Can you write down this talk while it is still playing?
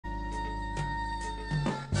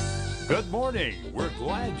Good morning. We're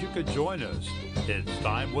glad you could join us. It's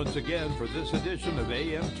time once again for this edition of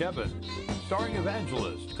AM Kevin, starring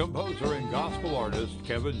evangelist, composer, and gospel artist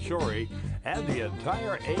Kevin Shorey and the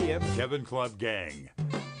entire AM Kevin Club gang.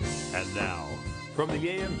 And now, from the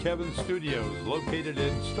AM Kevin studios located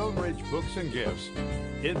in Stone Ridge Books and Gifts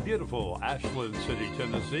in beautiful Ashland City,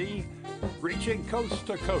 Tennessee, reaching coast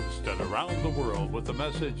to coast and around the world with the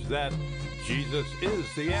message that Jesus is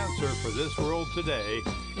the answer for this world today,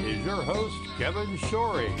 is your host, Kevin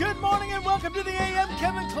Shorey. Good morning and welcome to the AM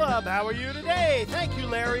Kevin Club. How are you today? Thank you,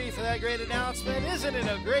 Larry, for that great announcement. Isn't it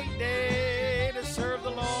a great day to serve the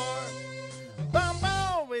Lord? Boom,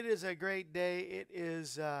 boom. It is a great day. It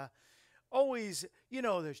is always,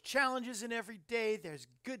 there's challenges in every day. There's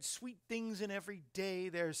good, sweet things in every day.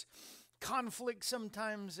 There's conflict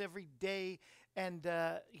sometimes every day. And,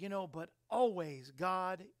 but always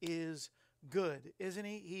God is good, isn't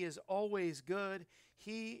he? He is always good.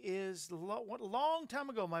 He is, a long time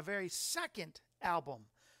ago, my very second album,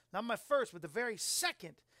 not my first, but the very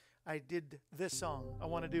second, I did this song I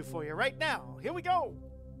want to do for you right now. Here we go.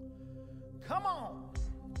 Come on.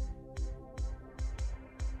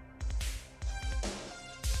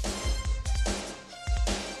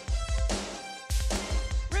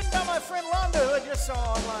 Written by my friend Londa, who I just saw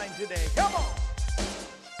online today. Come on.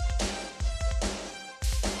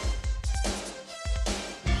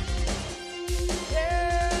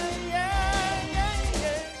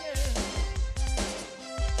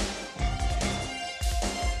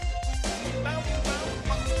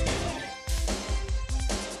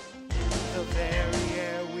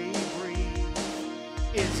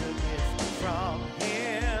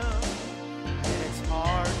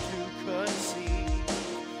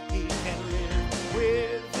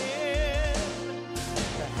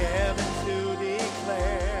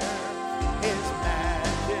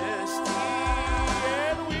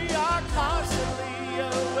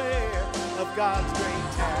 God's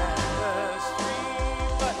great tapestry,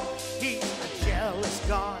 but he's a jealous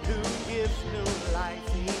God who gives new life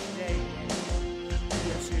each day.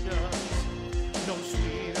 Yes, he does. No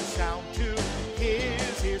sweeter sound to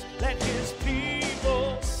his ears. Let his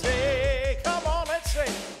people say, come on, let's say,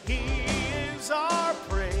 he is our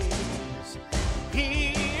praise.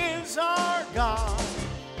 He is our God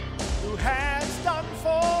who has done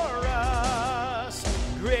for us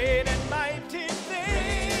great and mighty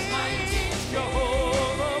things.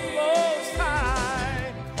 Jehovah Most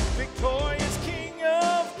High, victorious King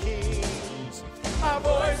of Kings, our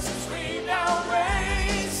voices we now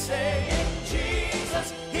raise, saying,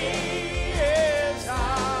 Jesus, He is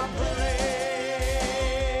our praise.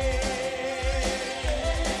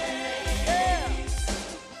 Yeah.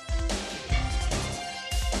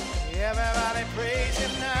 Everybody praise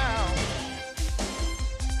Him now.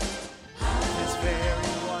 This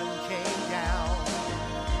very one came down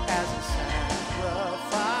as a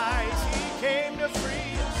sacrifice. He came to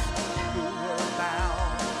free us who were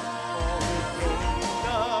bound. Oh, He paid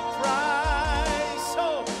the price. So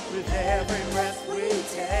with every breath we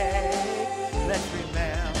take, let's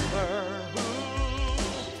remember who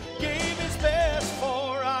gave His best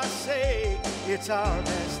for our sake. It's our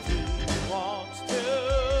best He wants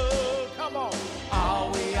to. Come on.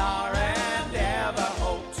 All we are and ever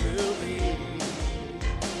hope to be.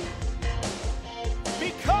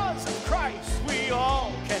 Because of Christ, we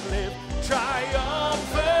all can live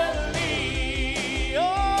triumphantly.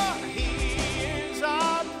 Oh, He is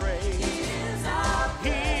our praise. He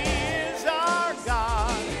is our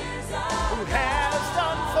God who has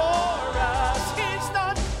done for us. He's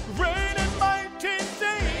done great and mighty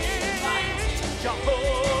things.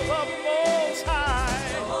 Jehovah Most High,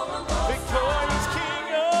 victorious King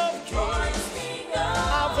of Kings.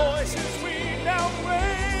 Our voices we now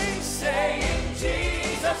raise, saying,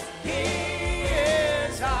 Jesus, He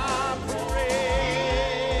is our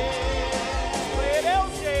praise. Play it,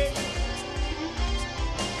 LJ.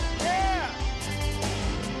 Yeah.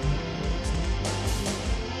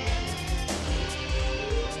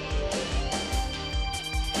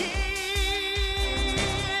 He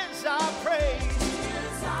is our praise.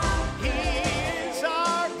 He is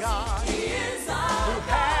our God who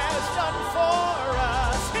has done for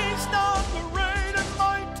us. He's done the great and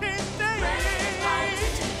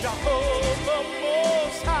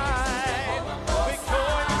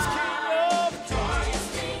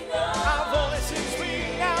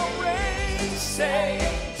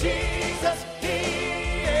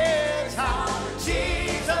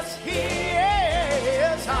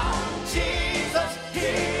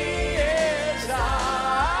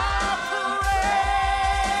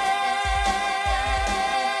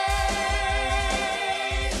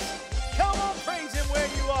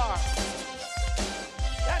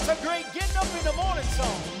a great getting up in the morning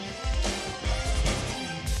song.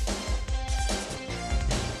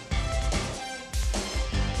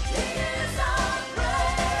 Here's our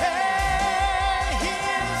praise. Hey,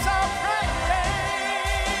 here's our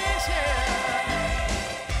praise, yeah.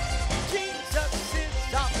 Jesus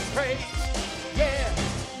is our praise, yeah.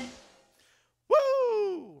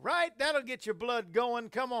 Woo! Right? That'll get your blood going.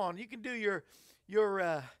 Come on. You can do your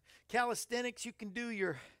calisthenics. You can do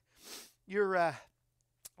your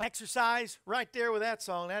exercise right there with that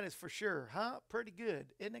song. That is for sure. Huh? Pretty good.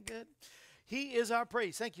 Isn't it good? He is our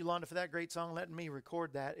praise. Thank you, Londa, for that great song, letting me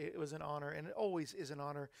record that. It was an honor, and it always is an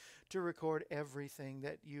honor to record everything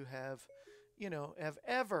that you have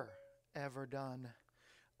ever done.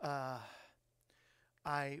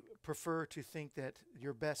 I prefer to think that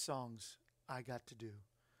your best songs I got to do.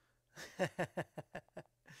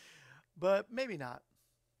 But maybe not.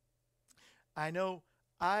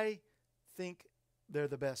 I think they're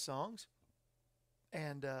the best songs,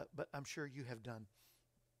 and but I'm sure you have done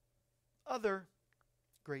other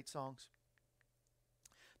great songs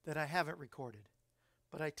that I haven't recorded.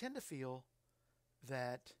 But I tend to feel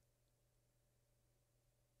that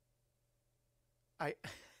I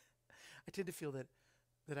tend to feel that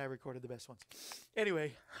I recorded the best ones.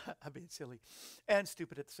 Anyway, I'm being silly and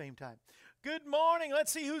stupid at the same time. Good morning.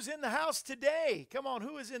 Let's see who's in the house today. Come on,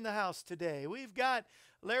 who is in the house today? We've got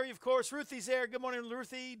Larry, of course. Ruthie's there. Good morning,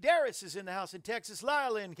 Ruthie. Darius is in the house in Texas.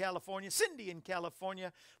 Lila in California. Cindy in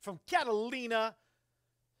California. From Catalina.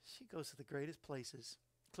 She goes to the greatest places,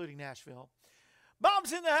 including Nashville.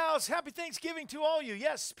 Bob's in the house. Happy Thanksgiving to all you.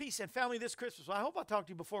 Yes, peace and family this Christmas. Well, I hope I'll talk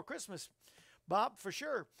to you before Christmas, Bob, for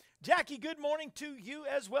sure. Jackie, good morning to you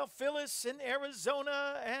as well. Phyllis in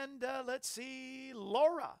Arizona. And let's see,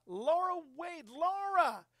 Laura Wade.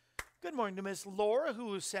 Laura. Good morning to Miss Laura,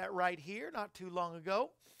 who sat right here not too long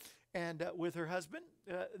ago, and with her husband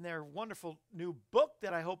in their wonderful new book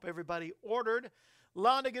that I hope everybody ordered.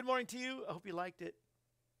 Londa, good morning to you. I hope you liked it.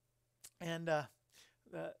 And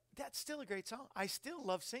that's still a great song. I still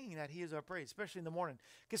love singing that. He is our praise, especially in the morning.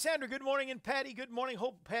 Cassandra, good morning. And Patty, good morning.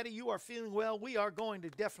 Hope, Patty, you are feeling well. We are going to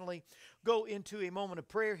definitely go into a moment of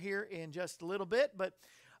prayer here in just a little bit. But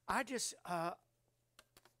I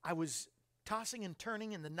was tossing and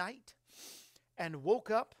turning in the night and woke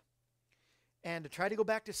up and tried to go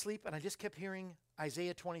back to sleep. And I just kept hearing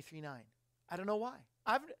Isaiah 23:9. I don't know why.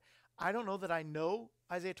 I don't know that I know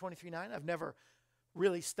Isaiah 23:9. I've never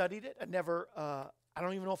really studied it. I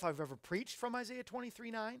don't even know if I've ever preached from Isaiah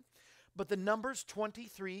 23:9, but the Numbers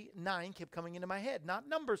 23:9 kept coming into my head. Not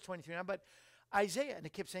Numbers 23:9, but Isaiah, and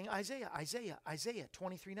it kept saying Isaiah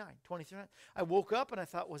 23:9. I woke up and I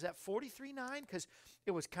thought, was that 43:9? Because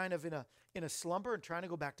it was kind of in a slumber and trying to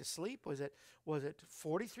go back to sleep. Was it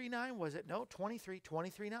 43:9? Was it no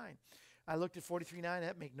 23:9? I looked at 43:9.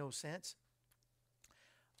 That made no sense.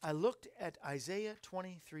 I looked at Isaiah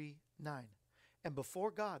 23:9, and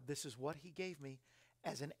before God, this is what He gave me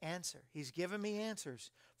as an answer. He's given me answers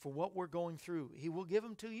for what we're going through. He will give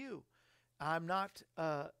them to you. I'm not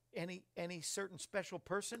any certain special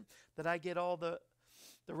person that I get all the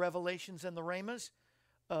revelations and the rhemas,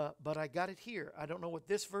 but I got it here. I don't know what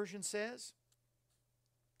this version says,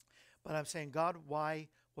 but I'm saying, God, why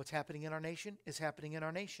what's happening in our nation is happening in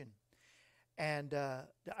our nation. And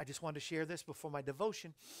I just wanted to share this before my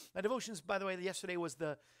devotion. My devotions, by the way, yesterday was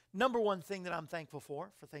the number one thing that I'm thankful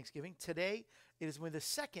for Thanksgiving. Today, it is the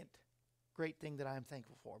second great thing that I am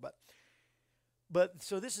thankful for. But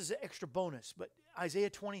so this is an extra bonus. But Isaiah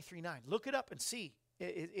 23:9, look it up and see.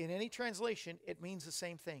 In any translation, it means the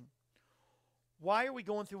same thing. Why are we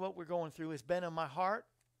going through what we're going through has been on my heart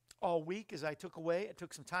all week as I took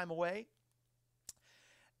some time away.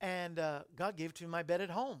 And God gave it to me in my bed at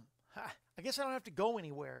home. I guess I don't have to go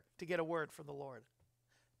anywhere to get a word from the Lord.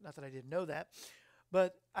 Not that I didn't know that.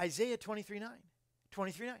 But Isaiah 23:9.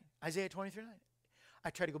 Isaiah 23:9. I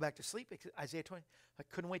tried to go back to sleep. Isaiah 20. I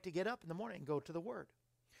couldn't wait to get up in the morning and go to the Word.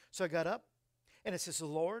 So I got up, and it says the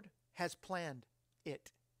Lord has planned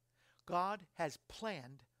it. God has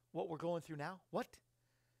planned what we're going through now. What?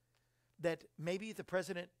 That maybe the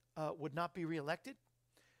president would not be reelected.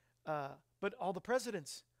 But all the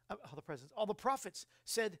prophets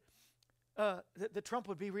said that Trump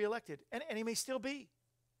would be reelected, and he may still be.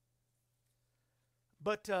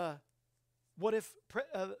 But what if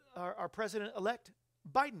our president-elect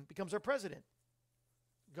Biden becomes our president?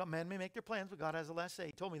 Man may make their plans, but God has the last say.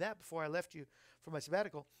 He told me that before I left you for my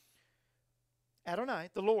sabbatical. Adonai,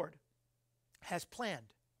 the Lord, has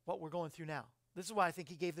planned what we're going through now. This is why I think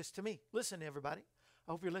He gave this to me. Listen, everybody.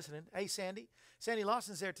 I hope you're listening. Hey, Sandy. Sandy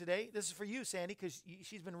Lawson's there today. This is for you, Sandy, because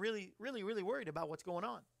she's been really, really, really worried about what's going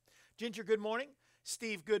on. Ginger, good morning.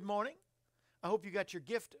 Steve, good morning. I hope you got your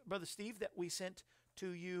gift, Brother Steve, that we sent to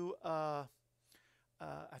you. I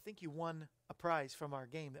think you won a prize from our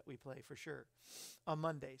game that we play for sure on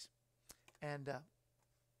Mondays. And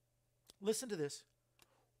listen to this.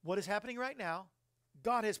 What is happening right now,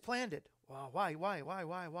 God has planned it. Wow,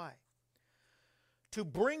 why? To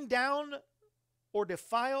bring down or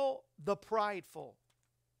defile the prideful,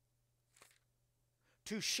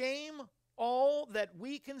 to shame all that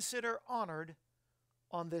we consider honored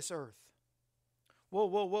on this earth.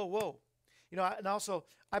 Whoa. You know, and also,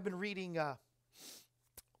 I've been reading,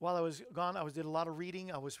 while I was gone, did a lot of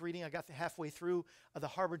reading. I got halfway through The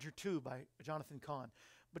Harbinger 2 by Jonathan Cahn.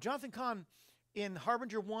 But Jonathan Cahn, in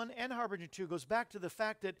Harbinger 1 and Harbinger 2, goes back to the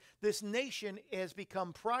fact that this nation has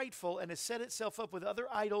become prideful and has set itself up with other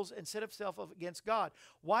idols and set itself up against God.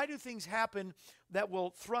 Why do things happen that will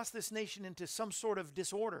thrust this nation into some sort of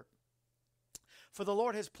disorder? For the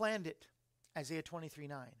Lord has planned it, Isaiah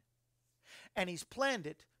 23:9. And he's planned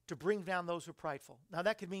it to bring down those who are prideful. Now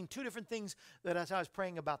that could mean two different things that as I was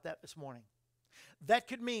praying about that this morning. That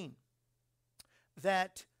could mean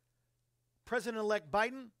that President-elect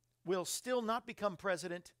Biden will still not become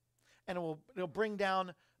president, and it'll bring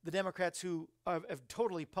down the Democrats who have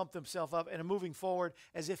totally pumped themselves up and are moving forward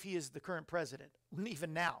as if he is the current president,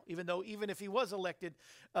 even now. Even if he was elected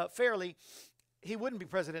fairly, he wouldn't be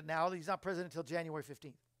president now. He's not president until January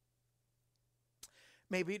 15th.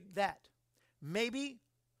 Maybe that. Maybe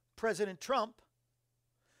President Trump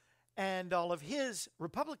and all of his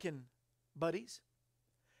Republican buddies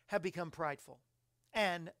have become prideful.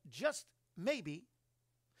 And just maybe,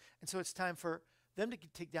 and so it's time for them to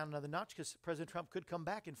take down another notch, because President Trump could come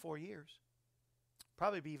back in 4 years.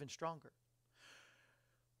 Probably be even stronger.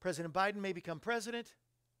 President Biden may become president,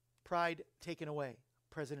 pride taken away.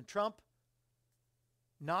 President Trump,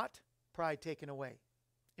 not, pride taken away.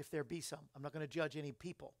 If there be some. I'm not going to judge any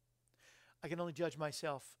people. I can only judge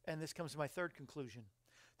myself. And this comes to my third conclusion.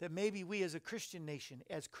 That maybe we as a Christian nation,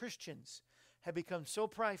 as Christians, have become so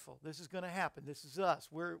prideful. This is going to happen. This is us.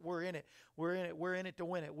 We're in it. We're in it to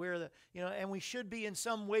win it. And we should be in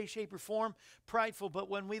some way, shape, or form prideful. But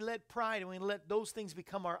when we let pride and we let those things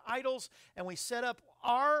become our idols, and we set up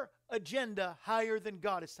our agenda higher than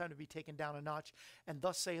God, it's time to be taken down a notch. And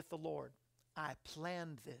thus saith the Lord, I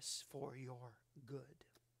planned this for your good.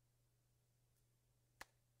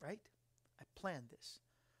 Right? I planned this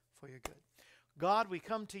for your good. God, we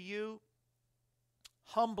come to you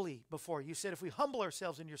humbly before you. You said if we humble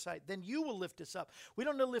ourselves in your sight, then you will lift us up. We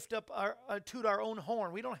don't need to lift up toot our own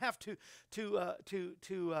horn. We don't have to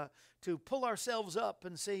pull ourselves up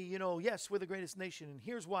and say, yes, we're the greatest nation, and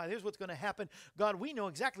here's why. Here's what's going to happen. God, we know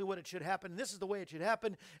exactly what it should happen. This is the way it should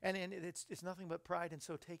happen, and it's nothing but pride. And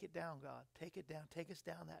so take it down, God. Take it down. Take us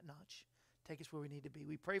down that notch. Take us where we need to be.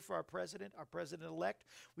 We pray for our president-elect.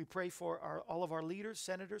 We pray for all of our leaders,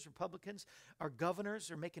 senators, Republicans. Our governors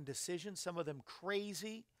are making decisions, some of them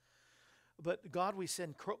crazy. But God, we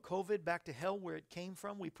send COVID back to hell where it came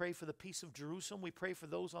from. We pray for the peace of Jerusalem. We pray for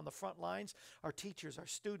those on the front lines, our teachers, our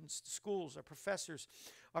students, schools, our professors,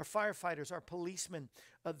 our firefighters, our policemen,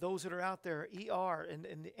 those that are out there, ER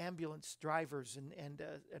and the ambulance drivers and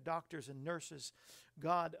doctors and nurses.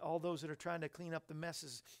 God, all those that are trying to clean up the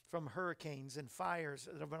messes from hurricanes and fires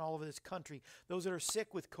that have been all over this country. Those that are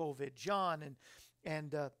sick with COVID, John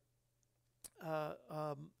and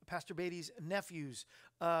Pastor Beatty's nephews.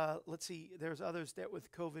 Let's see, there's others that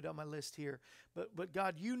with COVID on my list here. But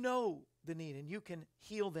God, you know the need, and you can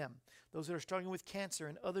heal them. Those that are struggling with cancer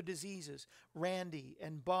and other diseases. Randy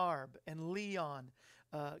and Barb and Leon,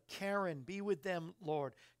 Karen, be with them,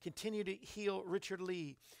 Lord. Continue to heal Richard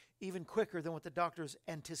Lee even quicker than what the doctors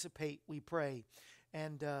anticipate, we pray.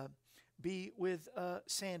 And be with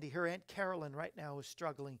Sandy. Her Aunt Carolyn right now is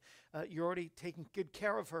struggling. You're already taking good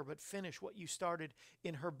care of her, but finish what you started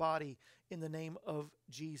in her body in the name of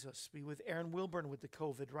Jesus. Be with Aaron Wilburn with the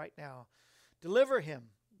COVID right now. Deliver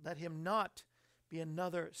him. Let him not be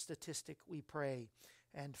another statistic, we pray.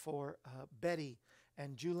 And for Betty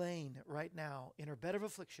and Julaine right now in her bed of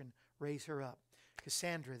affliction, raise her up.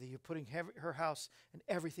 Cassandra, that you're putting her house and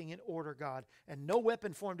everything in order, God, and no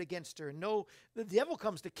weapon formed against her. The devil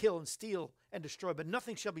comes to kill and steal and destroy, but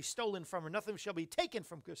nothing shall be stolen from her. Nothing shall be taken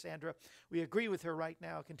from Cassandra. We agree with her right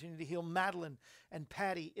now. Continue to heal Madeline and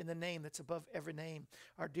Patty in the name that's above every name.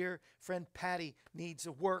 Our dear friend Patty needs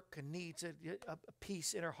a work and needs a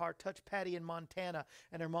peace in her heart. Touch Patty in Montana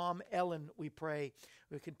and her mom Ellen, we pray.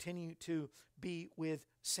 We continue to be with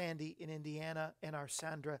Sandy in Indiana and our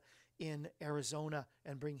Sandra in Arizona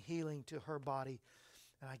and bring healing to her body.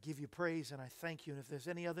 And I give you praise and I thank you. And if there's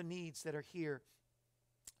any other needs that are here,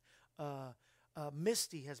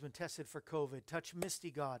 Misty has been tested for COVID. Touch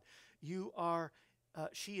Misty, God.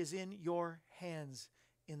 She is in your hands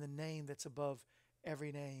in the name that's above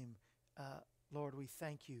every name. Lord, we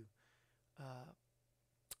thank you.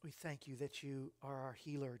 We thank you that you are our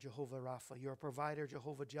healer, Jehovah Rapha. You're a provider,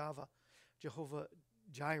 Jehovah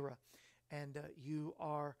Jireh. And you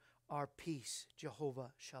are our peace,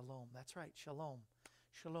 Jehovah Shalom. That's right, Shalom.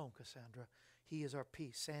 Shalom, Cassandra. He is our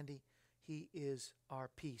peace. Sandy, he is our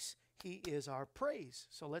peace. He is our praise.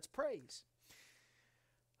 So let's praise.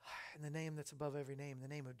 In the name that's above every name, the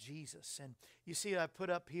name of Jesus. And you see, I put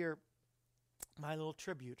up here my little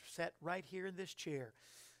tribute, set right here in this chair,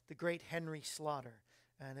 the great Henry Slaughter.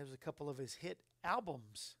 And there was a couple of his hit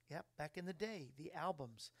albums. Yep, back in the day, the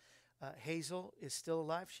albums. Hazel is still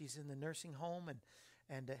alive. She's in the nursing home.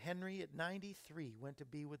 And Henry at 93 went to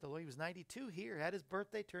be with the Lord. He was 92 here, had his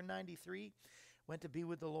birthday, turned 93, went to be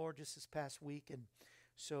with the Lord just this past week. And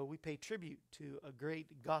so we pay tribute to a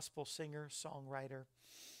great gospel singer, songwriter.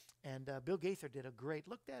 And Bill Gaither did a great,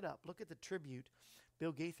 look that up. Look at the tribute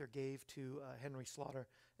Bill Gaither gave to Henry Slaughter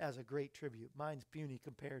as a great tribute. Mine's puny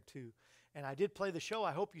compared to. And I did play the show.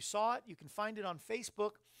 I hope you saw it. You can find it on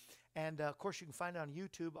Facebook. And, of course, you can find it on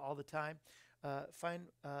YouTube all the time. Find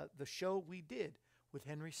the show we did with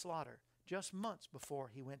Henry Slaughter just months before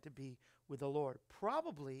he went to be with the Lord.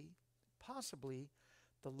 Possibly,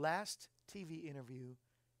 the last TV interview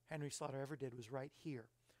Henry Slaughter ever did was right here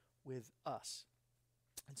with us.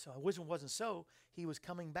 And so I wasn't so. He was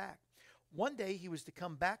coming back. One day he was to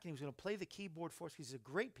come back and he was going to play the keyboard for us. He's a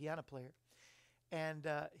great piano player. And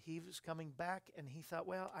he was coming back and he thought,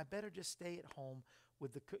 well, I better just stay at home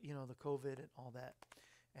with the COVID and all that.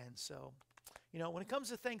 And so, when it comes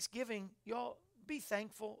to Thanksgiving, y'all be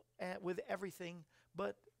thankful with everything,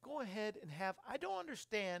 but go ahead and I don't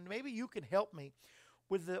understand, maybe you can help me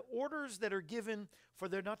with the orders that are given for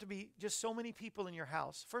there not to be just so many people in your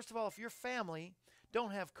house. First of all, if your family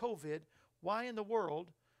don't have COVID, why in the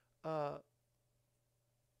world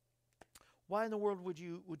would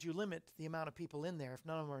you limit the amount of people in there? If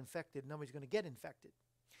none of them are infected, nobody's going to get infected.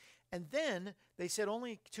 And then they said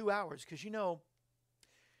only 2 hours, because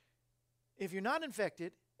if you're not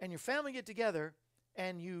infected and your family get together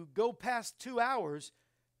and you go past 2 hours,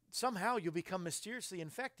 somehow you'll become mysteriously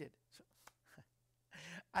infected. So,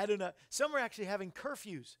 I don't know. Some are actually having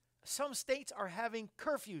curfews. Some states are having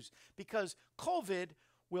curfews because COVID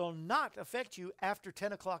will not affect you after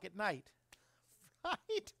 10 o'clock at night.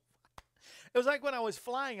 Right? It was like when I was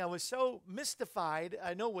flying, I was so mystified.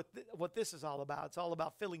 I know what this is all about. It's all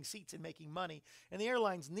about filling seats and making money. And the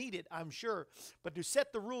airlines need it, I'm sure. But to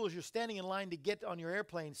set the rules, you're standing in line to get on your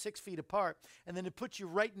airplane 6 feet apart. And then to put you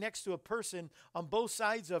right next to a person on both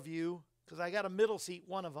sides of you, because I got a middle seat,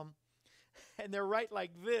 one of them. And they're right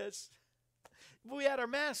like this. We had our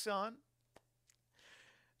masks on.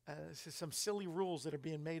 This is some silly rules that are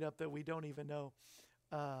being made up that we don't even know.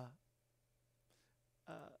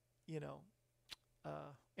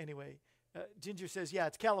 Anyway, Ginger says, yeah,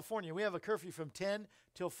 it's California. We have a curfew from 10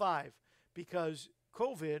 till 5 because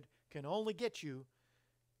COVID can only get you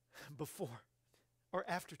before or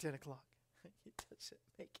after 10 o'clock. It doesn't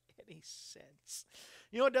make any sense.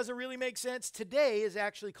 You know what doesn't really make sense? Today is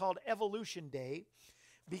actually called Evolution Day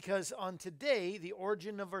because on today, the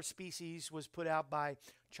origin of our species was put out by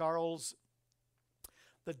Charles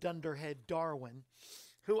the Dunderhead Darwin,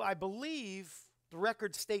 who I believe the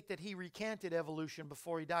records state that he recanted evolution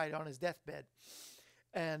before he died on his deathbed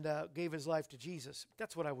and gave his life to Jesus.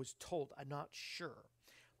 That's what I was told. I'm not sure.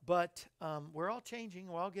 But we're all changing.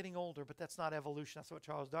 We're all getting older, but that's not evolution. That's what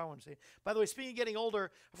Charles Darwin said. By the way, speaking of getting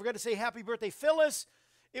older, I forgot to say happy birthday, Phyllis.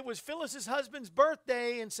 It was Phyllis's husband's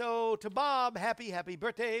birthday, and so to Bob, happy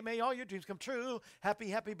birthday. May all your dreams come true.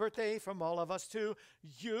 Happy birthday from all of us to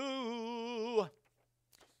you.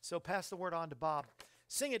 So pass the word on to Bob.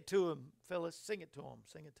 Sing it to him, Phyllis. Sing it to him.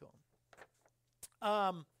 Sing it to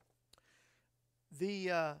him.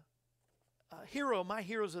 My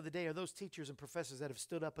heroes of the day are those teachers and professors that have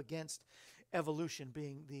stood up against evolution,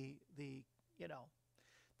 being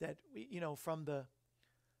from the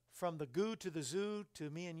goo to the zoo to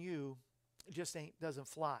me and you, it just doesn't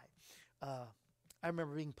fly. I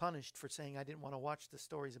remember being punished for saying I didn't want to watch the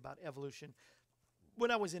stories about evolution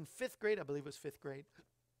when I was in 5th grade. I believe it was 5th grade,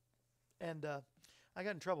 and I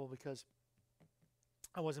got in trouble because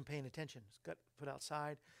I wasn't paying attention. Got put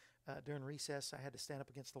outside during recess. I had to stand up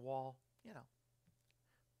against the wall.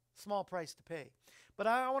 Small price to pay. But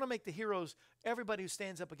I want to make the heroes everybody who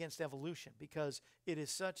stands up against evolution, because it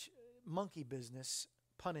is such monkey business,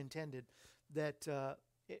 pun intended, that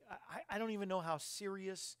I don't even know how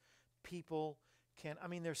serious people can. I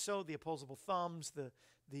mean, there's the opposable thumbs, the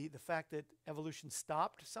the fact that evolution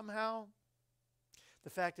stopped somehow, the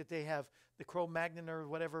fact that they have the Cro-Magnon or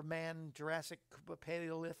whatever man, Jurassic,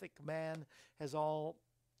 Paleolithic man has all,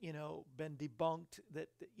 been debunked, that,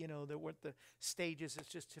 there weren't the stages, it's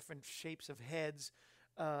just different shapes of heads.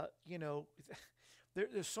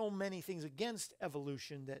 There's so many things against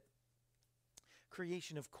evolution that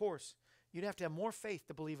creation, of course, you'd have to have more faith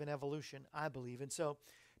to believe in evolution, I believe. And so,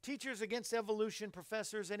 teachers against evolution,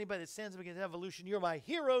 professors, anybody that stands up against evolution, you're my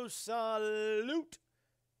hero. Salute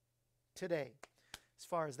today, as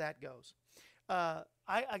far as that goes. I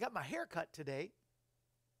got my hair cut today.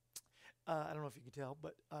 I don't know if you can tell,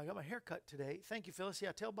 but I got my hair cut today. Thank you, Phyllis.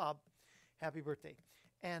 Yeah, tell Bob happy birthday.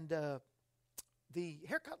 And the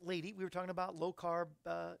haircut lady, we were talking about low carb,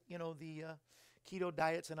 the keto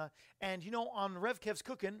diets. And on Rev Kev's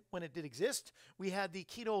Cooking, when it did exist, we had the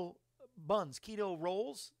keto buns, keto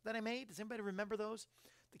rolls that I made. Does anybody remember those?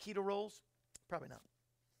 The keto rolls? Probably not.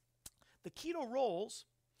 The keto rolls,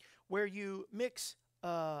 where you mix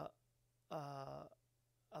a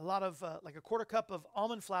lot of, like a quarter cup of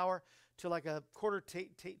almond flour to like a quarter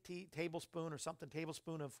tablespoon or something,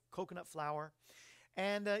 tablespoon of coconut flour.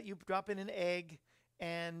 And you drop in an egg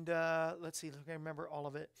and let's see, I remember all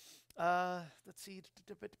of it. Let's see,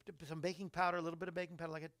 some baking powder, a little bit of baking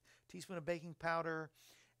powder, like a teaspoon of baking powder.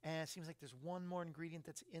 And it seems like there's one more ingredient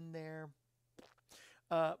that's in there.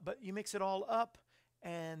 But you mix it all up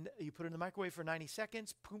and you put it in the microwave for 90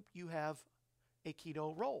 seconds. Boom, you have a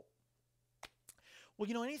keto roll.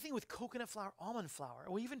 Well, anything with coconut flour, almond flour.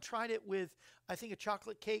 We even tried it with, I think, a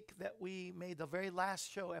chocolate cake that we made the very last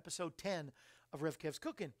show, episode 10 of Rev Kev's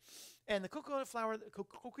Cooking. And the coconut flour, the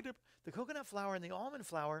coconut flour and the almond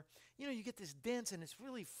flour, you get this dense and it's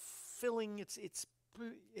really filling. It's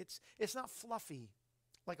not fluffy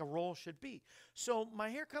like a roll should be. So my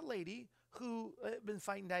haircut lady, who had been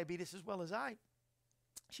fighting diabetes as well as I,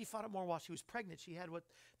 she fought it more while she was pregnant. She had what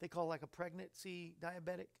they call like a pregnancy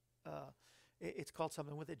diabetic. It's called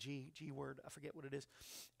something with a G word. I forget what it is.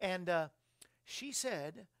 And she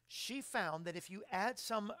said she found that if you add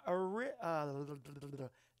some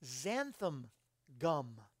xanthan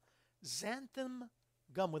gum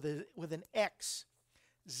with an X,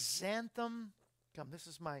 xanthan gum. This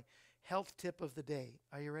is my health tip of the day.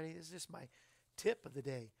 Are you ready? This is just my tip of the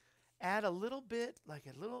day. Add a little bit, like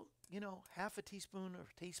a little, half a teaspoon or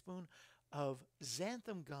teaspoon of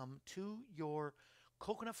xanthan gum to your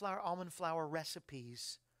coconut flour, almond flour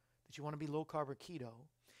recipes that you want to be low carb or keto,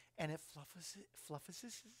 and it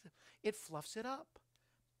fluffs it up.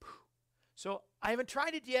 So I haven't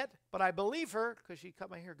tried it yet, but I believe her because she cut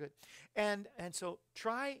my hair good. And so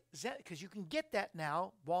try Xanthan, because you can get that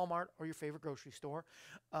now, Walmart or your favorite grocery store,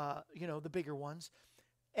 the bigger ones.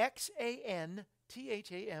 XANTHAM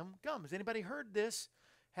gum. Has anybody heard this?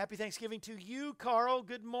 Happy Thanksgiving to you, Carl.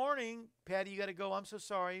 Good morning. Patty, you got to go. I'm so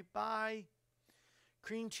sorry. Bye.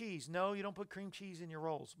 Cream cheese. No, you don't put cream cheese in your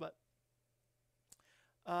rolls. But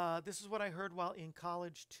this is what I heard while in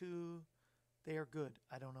college, too. They are good.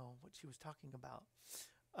 I don't know what she was talking about.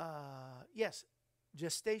 Yes,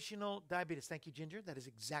 gestational diabetes. Thank you, Ginger. That is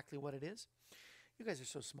exactly what it is. You guys are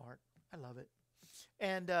so smart. I love it.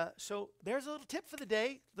 And so there's a little tip for the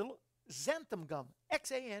day. Little xanthan gum.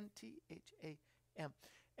 XANTHAM.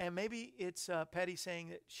 And maybe it's Patty saying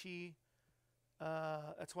that she...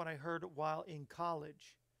 that's what I heard while in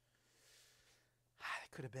college.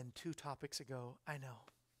 It could have been 2 topics ago. I know.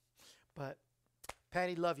 But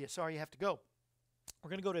Patty, love you. Sorry you have to go. We're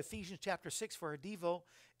going to go to Ephesians chapter 6 for our Devo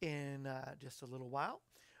in just a little while.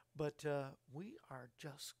 But we are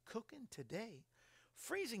just cooking today.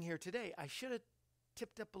 Freezing here today. I should have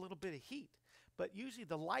tipped up a little bit of heat. But usually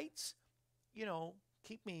the lights,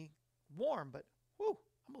 keep me warm. But whoo,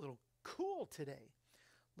 I'm a little cool today.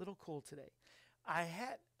 I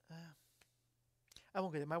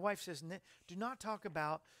won't get it. My wife says, do not talk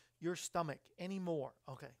about your stomach anymore.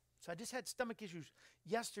 Okay. So I just had stomach issues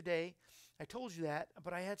yesterday. I told you that,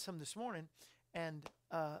 but I had some this morning and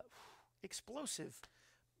explosive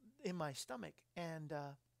in my stomach. And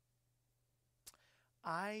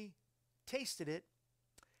I tasted it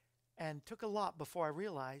and took a lot before I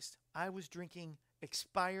realized I was drinking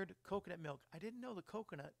expired coconut milk. I didn't know the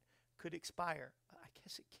coconut could expire. I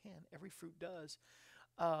guess it can. Every fruit does.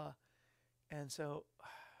 And so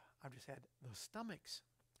I've just had those stomachs.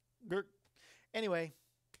 Anyway,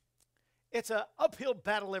 it's an uphill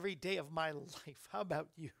battle every day of my life. How about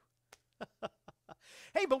you?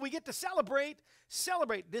 Hey, but we get to celebrate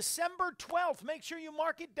December 12th. Make sure you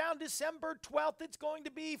mark it down, December 12th. It's going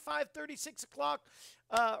to be 5:30, 6 o'clock.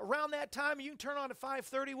 Around that time, you can turn on at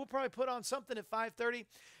 5:30. We'll probably put on something at 5:30.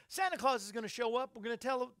 Santa Claus is going to show up. We're going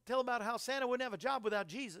to tell about how Santa wouldn't have a job without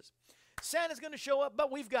Jesus. Santa's going to show up,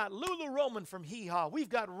 but we've got Lulu Roman from Hee Haw. We've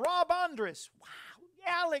got Rob Andres. Wow.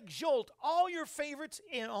 Alec Jolt, all your favorites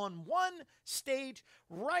on one stage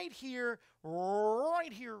right here, really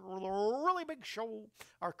big show.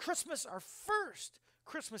 Our first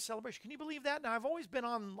Christmas celebration. Can you believe that? Now, I've always been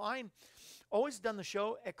online, always done the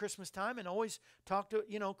show at Christmas time and always talked to,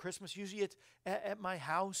 Christmas. Usually it's at my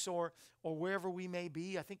house or wherever we may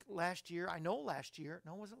be. I think last year, no,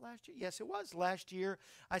 was it last year? Yes, it was last year.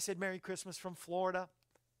 I said Merry Christmas from Florida.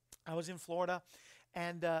 I was in Florida.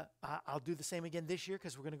 And I'll do the same again this year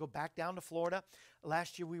because we're going to go back down to Florida.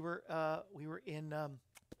 Last year we were in Mel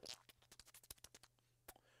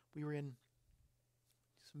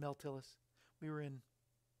Tillis. We were in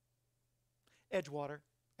Edgewater.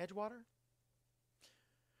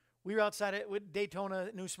 We were outside at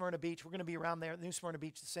Daytona, New Smyrna Beach. We're going to be around there. New Smyrna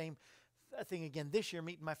Beach, the same thing again this year.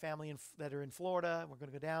 Meeting my family that are in Florida. We're going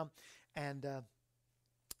to go down and.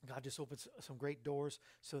 God just opened some great doors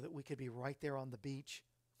so that we could be right there on the beach.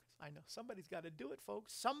 I know somebody's got to do it,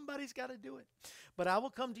 folks. Somebody's got to do it. But I will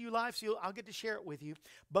come to you live, so I'll get to share it with you.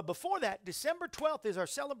 But before that, December 12th is our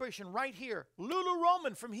celebration right here. Lulu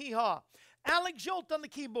Roman from Hee Haw, Alec Jolt on the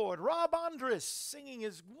keyboard, Rob Andres singing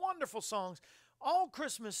his wonderful songs, all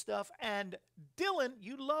Christmas stuff, and Dylan,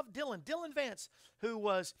 you love Dylan Vance, who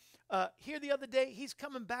was here the other day. He's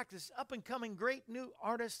coming back, this up-and-coming great new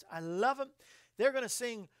artist. I love him. They're going to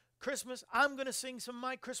sing Christmas. I'm going to sing some of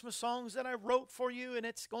my Christmas songs that I wrote for you, and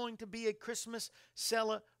it's going to be a Christmas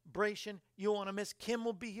celebration. You won't miss. Kim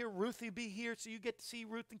will be here. Ruthie will be here, so you get to see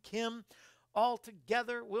Ruth and Kim all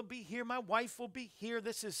together. We'll be here. My wife will be here.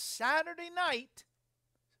 This is Saturday night,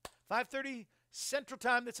 5:30 Central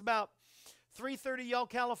Time. That's about 3:30, y'all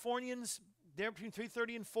Californians. There between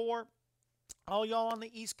 3:30 and 4. All y'all on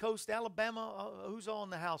the East Coast, Alabama. Who's all in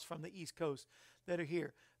the house from the East Coast that are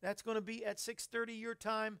here? That's going to be at 6:30 your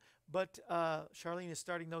time, but Charlene is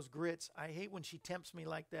starting those grits. I hate when she tempts me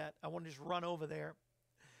like that. I want to just run over there.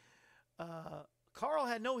 Carl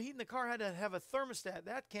had no heat in the car, had to have a thermostat.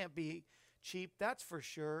 That can't be cheap, that's for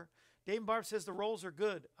sure. Dave and Barb says the rolls are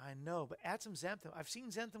good. I know, but add some xanthan. I've seen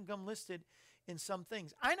xanthan gum listed in some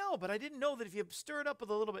things. I know, but I didn't know that if you stir it up with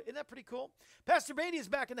a little bit. Isn't that pretty cool? Pastor Beatty is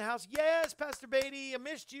back in the house. Yes, Pastor Beatty, I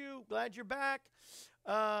missed you. Glad you're back.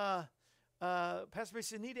 Pastor Beatty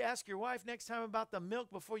says, need to ask your wife next time about the milk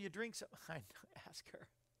before you drink some. I know, ask her.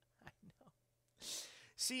 I know.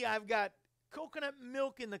 See, I've got coconut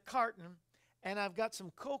milk in the carton, and I've got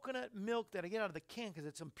some coconut milk that I get out of the can because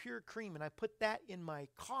it's some pure cream, and I put that in my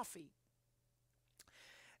coffee.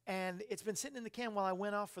 And it's been sitting in the can while I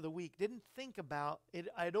went off for the week. Didn't think about it.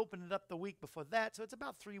 I had opened it up the week before that, so it's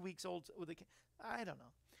about 3 weeks old with the can. I don't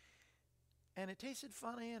know. And it tasted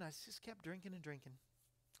funny, and I just kept drinking and drinking.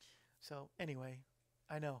 So anyway,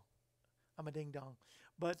 I know I'm a ding dong.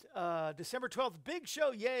 But December 12th, big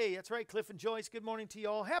show. Yay. That's right, Cliff and Joyce. Good morning to you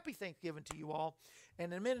all. Happy Thanksgiving to you all.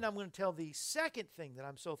 And in a minute, I'm going to tell the second thing that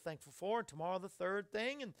I'm so thankful for. And tomorrow, the third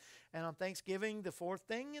thing. And on Thanksgiving, the fourth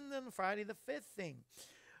thing. And then Friday, the fifth thing.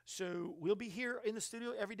 So we'll be here in the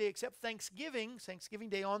studio every day except Thanksgiving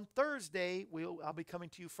Day on Thursday. I'll be coming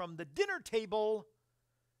to you from the dinner table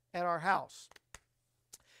at our house.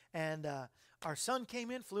 And our son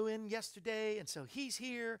flew in yesterday, and so he's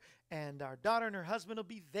here, and our daughter and her husband will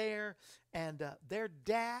be there, and their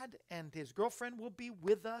dad and his girlfriend will be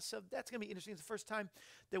with us. So that's going to be interesting. It's the first time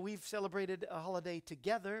that we've celebrated a holiday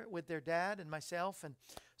together with their dad and myself. And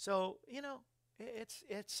so,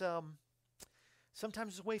 it's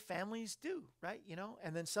sometimes it's the way families do, right?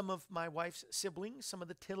 And then some of my wife's siblings, some of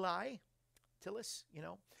the Tillis,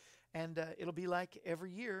 and it'll be like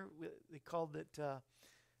every year. They called it,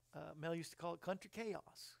 Mel used to call it country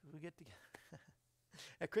chaos. We get together.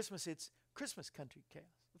 At Christmas, it's Christmas country chaos,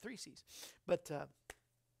 the 3 C's. But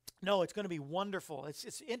no, it's going to be wonderful.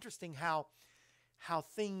 It's interesting how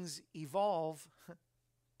things evolve,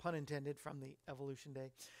 pun intended from the evolution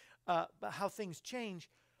day, but how things change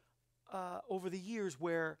over the years,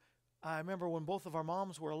 where I remember when both of our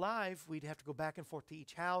moms were alive, we'd have to go back and forth to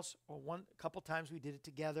each house, or a couple times we did it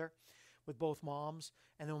together with both moms.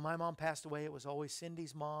 And then when my mom passed away, it was always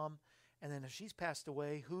Cindy's mom. And then if she's passed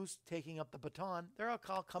away, who's taking up the baton? They're all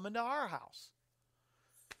coming to our house.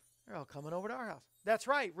 They're all coming over to our house. That's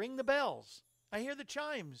right. Ring the bells. I hear the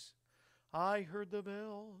chimes. I heard the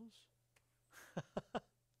bells. I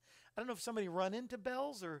don't know if somebody run into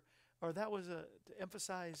bells or that was to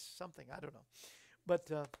emphasize something. I don't know. But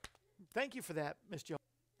thank you for that, Miss Jones.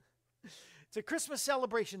 It's a Christmas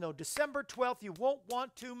celebration, though. December 12th. You won't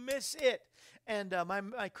want to miss it. And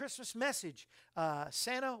my Christmas message,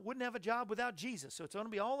 Santa wouldn't have a job without Jesus. So it's going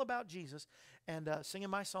to be all about Jesus. And singing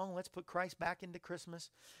my song, Let's Put Christ Back into Christmas.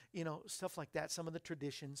 You know, stuff like that. Some of the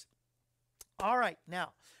traditions. All right.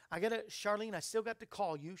 Now, Charlene, I still got to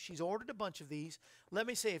call you. She's ordered a bunch of these. Let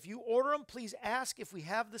me say, if you order them, please ask if we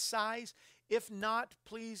have the size. If not,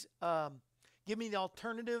 please give me the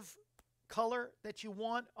alternative color that you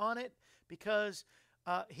want on it, because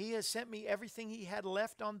he has sent me everything he had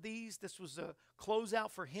left on these. This was a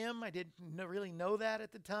closeout for him. I didn't really know that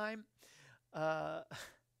at the time.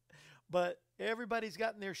 But everybody's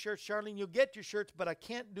gotten their shirts. Charlene, you'll get your shirts, but I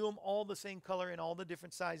can't do them all the same color in all the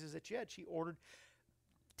different sizes that you had. She ordered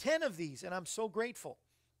 10 of these, and I'm so grateful.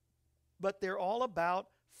 But they're all about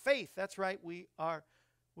faith. That's right. We've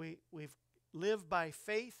lived by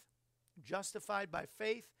faith, justified by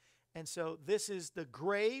faith. And so this is the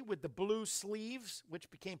gray with the blue sleeves, which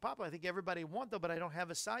became popular. I think everybody want them, but I don't have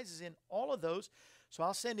the sizes in all of those. So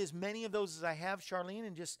I'll send as many of those as I have, Charlene,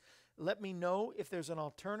 and just let me know if there's an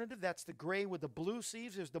alternative. That's the gray with the blue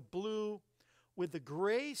sleeves. There's the blue with the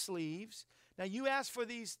gray sleeves. Now, you asked for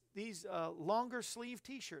these longer sleeve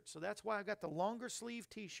T-shirts, so that's why I got the longer sleeve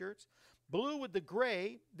T-shirts. Blue with the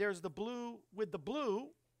gray. There's the blue with the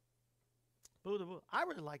blue. Blue with the blue. I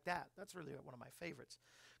really like that. That's really one of my favorites.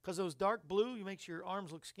 Because those dark blue, you makes your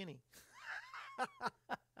arms look skinny. Do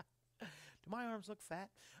my arms look fat?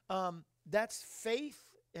 That's faith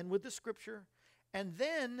and with the scripture. And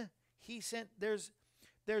then he sent, there's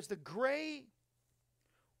the gray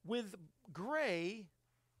with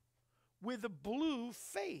the blue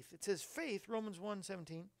faith. It says faith, Romans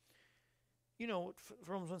 1:17. You know what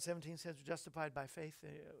Romans 1:17 says, justified by faith,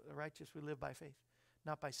 the righteous we live by faith,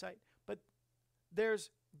 not by sight. But there's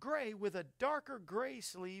gray with a darker gray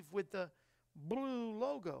sleeve with the blue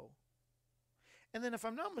logo. And then if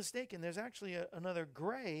I'm not mistaken, there's actually another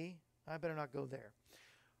gray. I better not go there.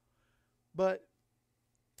 But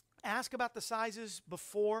ask about the sizes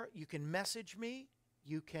before. You can message me.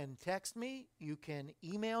 You can text me. You can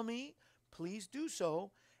email me. Please do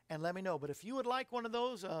so and let me know. But if you would like one of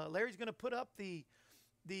those, Larry's going to put up the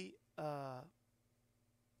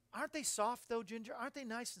aren't they soft though, Ginger? Aren't they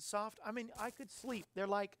nice and soft? I mean, I could sleep. They're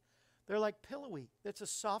like pillowy. That's the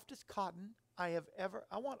softest cotton I have ever.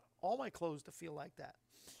 I want all my clothes to feel like that.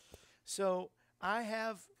 So I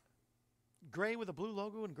have gray with a blue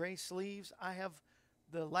logo and gray sleeves. I have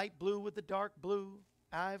the light blue with the dark blue.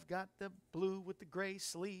 I've got the blue with the gray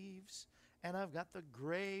sleeves. And I've got the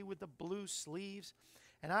gray with the blue sleeves.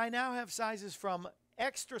 And I now have sizes from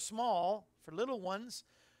extra small for little ones,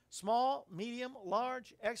 small, medium,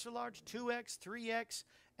 large, extra large, 2X, 3X,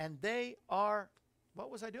 and they are,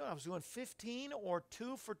 what was I doing? I was doing 15 or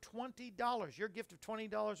 2 for $20. Your gift of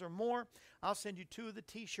 $20 or more, I'll send you 2 of the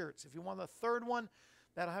T-shirts. If you want the third one,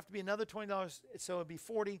 that'll have to be another $20, so it'll be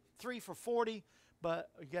 40, 3 for 40, but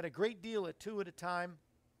you get a great deal at 2 at a time,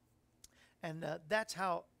 and that's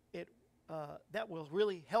how it, that will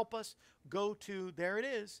really help us. Go to, there it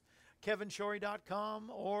is,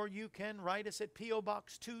 kevinshorey.com, or you can write us at P.O.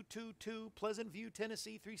 Box 222, Pleasant View,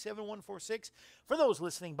 Tennessee 37146. For those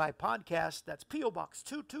listening by podcast, that's P.O. Box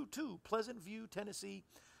 222, Pleasant View, Tennessee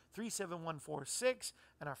 37146.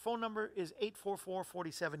 And our phone number is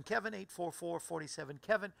 844-47-KEVIN,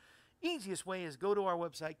 844-47-KEVIN. Easiest way is go to our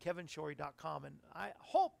website, kevinshorey.com. And I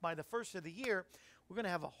hope by the first of the year, we're going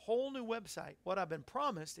to have a whole new website. What I've been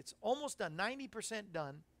promised, it's almost done, 90%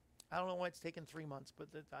 done. I don't know why it's taken 3 months, but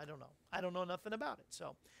I don't know. I don't know nothing about it.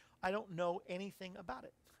 So I don't know anything about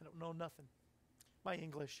it. I don't know nothing. My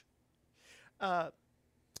English. I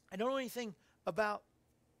don't know anything about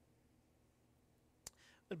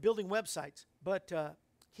building websites, but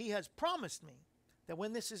he has promised me that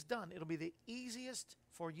when this is done, it'll be the easiest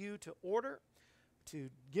for you to order, to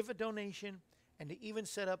give a donation, and to even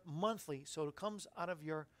set up monthly. So it comes out of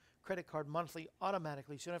your credit card monthly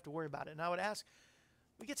automatically, so you don't have to worry about it. And I would ask,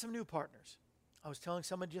 we get some new partners. I was telling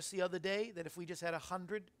someone just the other day that if we just had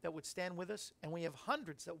 100 that would stand with us, and we have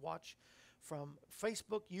hundreds that watch from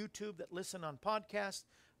Facebook, YouTube, that listen on podcasts.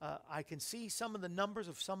 I can see some of the numbers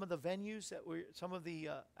of some of the venues that some of the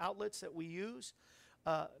outlets that we use.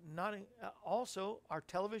 Also, our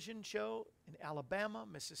television show in Alabama,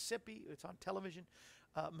 Mississippi, it's on television,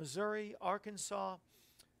 Missouri, Arkansas,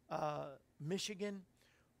 Michigan.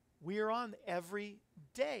 We are on every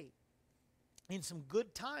day in some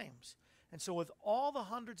good times. And so with all the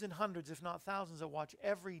hundreds and hundreds, if not thousands, that watch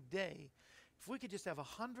every day, if we could just have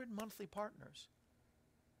 100 monthly partners,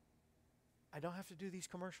 I don't have to do these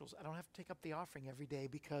commercials. I don't have to take up the offering every day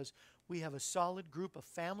because we have a solid group of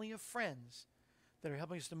family of friends that are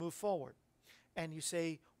helping us to move forward. And you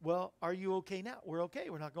say, well, are you okay now? We're okay.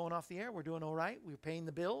 We're not going off the air. We're doing all right. We're paying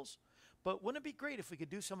the bills. But wouldn't it be great if we could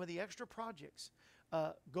do some of the extra projects?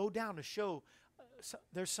 Go down to show.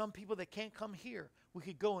 There's some people that can't come here. We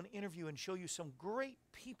could go and interview and show you some great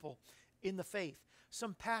people in the faith.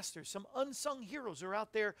 Some pastors, some unsung heroes are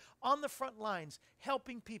out there on the front lines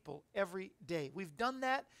helping people every day. We've done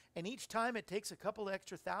that, and each time it takes a couple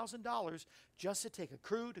extra $1,000 just to take a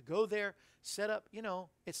crew to go there, set up.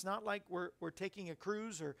 It's not like we're taking a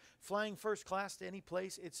cruise or flying first class to any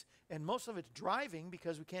place. And most of it's driving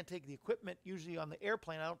because we can't take the equipment usually on the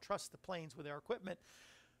airplane. I don't trust the planes with our equipment.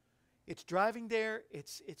 It's driving there.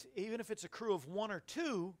 It's even if it's a crew of one or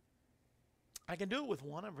two, I can do it with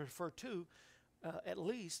one. I prefer two. At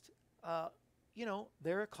least, there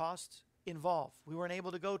are costs involved. We weren't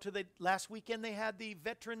able to go to the last weekend. They had the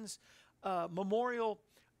Veterans Memorial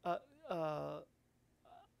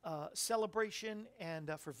celebration,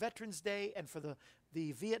 and for Veterans Day, and for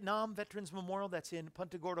the Vietnam Veterans Memorial that's in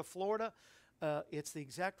Punta Gorda, Florida. It's the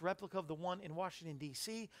exact replica of the one in Washington,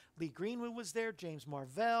 D.C. Lee Greenwood was there, James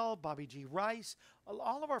Marvell, Bobby G. Rice.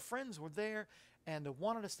 All of our friends were there and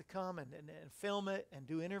wanted us to come and film it and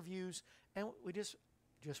do interviews. And we just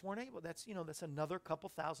weren't able. That's another couple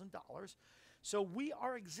 $1,000. So we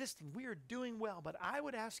are existing. We are doing well. But I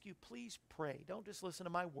would ask you, please pray. Don't just listen to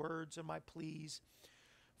my words and my pleas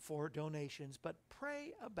for donations, but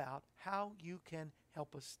pray about how you can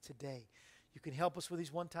help us today. You can help us with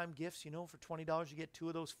these one-time gifts. For $20 you get 2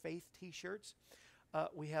 of those faith T-shirts.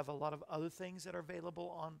 We have a lot of other things that are available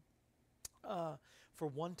on for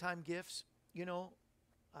one-time gifts.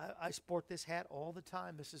 I sport this hat all the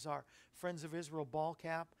time. This is our Friends of Israel ball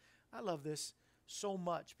cap. I love this so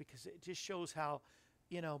much because it just shows how,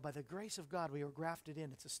 by the grace of God, we were grafted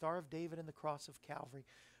in. It's a Star of David and the Cross of Calvary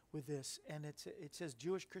with this. And it says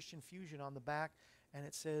Jewish Christian Fusion on the back. And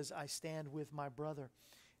it says, I stand with my brother.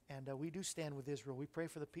 And we do stand with Israel. We pray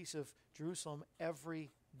for the peace of Jerusalem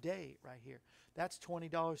every day right here. That's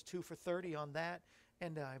 $20, 2 for $30 on that.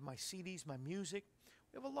 And I have my CDs, my music.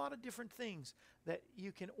 We have a lot of different things that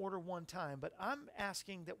you can order one time, but I'm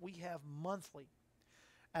asking that we have monthly.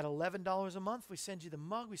 At $11 a month, we send you the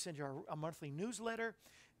mug. We send you a monthly newsletter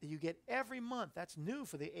that you get every month. That's new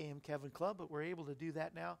for the AM Kevin Club, but we're able to do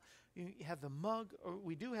that now. You have the mug, or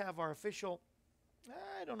we do have our official,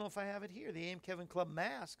 I don't know if I have it here, the AM Kevin Club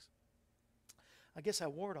masks. I guess I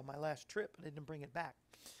wore it on my last trip and I didn't bring it back.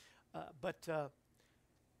 But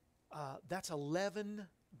that's $11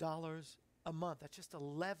 a month. That's just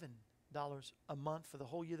 $11 a month for the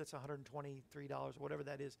whole year. That's $123 or whatever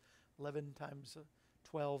that is. 11 times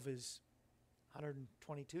 12 is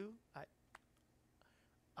 122.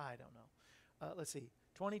 I don't know. Let's see.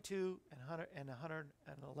 22 and 100 and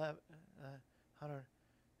 111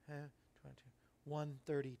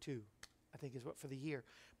 132. I think is what for the year.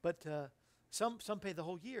 But some pay the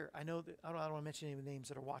whole year. I know that I don't want to mention any of the names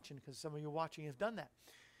that are watching because some of you watching have done that.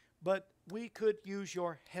 But we could use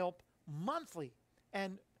your help monthly.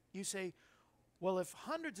 And you say, well, if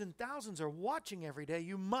hundreds and thousands are watching every day,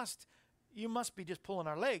 you must be just pulling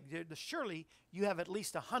our leg. Surely you have at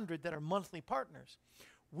least 100 that are monthly partners.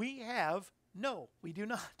 We do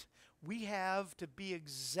not. We have, to be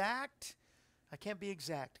exact, I can't be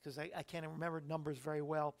exact because I can't remember numbers very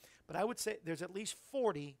well, but I would say there's at least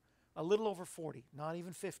 40, a little over 40, not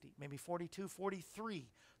even 50, maybe 42, 43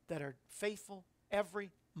 that are faithful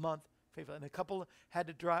every month. Faithful. And a couple had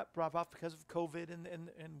to drop off because of COVID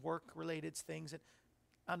and work-related things. And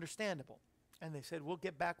understandable. And they said, we'll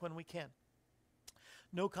get back when we can.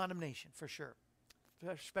 No condemnation, for sure,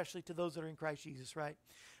 especially to those that are in Christ Jesus, right?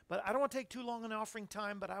 But I don't want to take too long on offering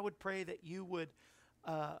time, but I would pray that you would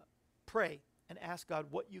pray and ask God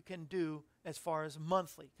what you can do as far as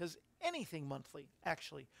monthly, because anything monthly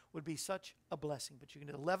actually would be such a blessing. But you can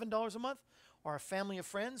do $11 a month, or a family of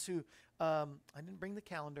friends who, I didn't bring the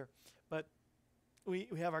calendar, but we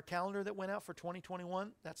have our calendar that went out for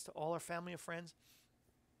 2021. That's to all our family of friends.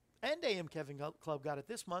 And AM Kevin Club got it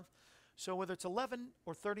this month. So whether it's 11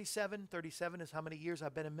 or 37, 37 is how many years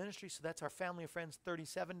I've been in ministry. So that's our family of friends,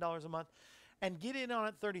 $37 a month. And get in on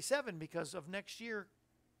it 37 because of next year,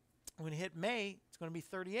 when it hit May, it's going to be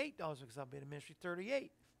 $38 because I've been in ministry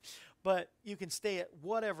 38. But you can stay at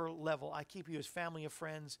whatever level. I keep you as family of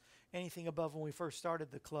friends. Anything above when we first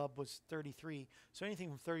started the club was 33. So anything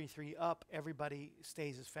from 33 up, everybody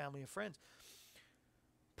stays as family of friends.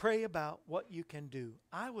 Pray about what you can do.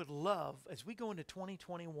 I would love, as we go into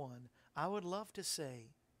 2021, I would love to say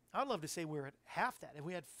I'd love to say we're at half that. If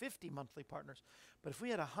we had 50 monthly partners, but if we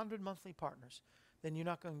had 100 monthly partners, then you're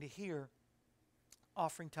not going to hear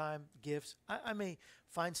offering time, gifts. I may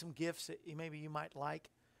find some gifts that maybe you might like,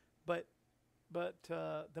 but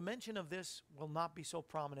the mention of this will not be so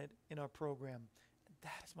prominent in our program.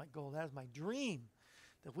 That is my goal. That is my dream,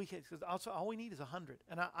 that we can. Because also all we need is 100,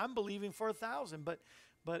 and I'm believing for 1,000. But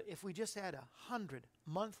if we just had 100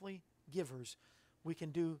 monthly givers, we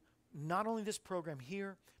can do not only this program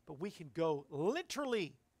here, but we can go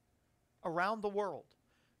literally around the world.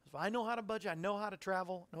 If I know how to budget, I know how to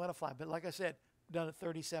travel, know how to fly. But like I said, I've done it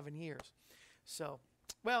 37 years. So,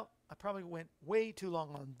 well, I probably went way too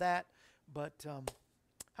long on that. But how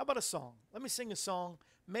about a song? Let me sing a song.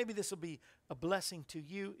 Maybe this will be a blessing to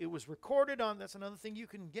you. It was recorded on, that's another thing you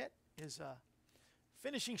can get, is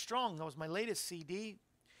Finishing Strong. That was my latest CD.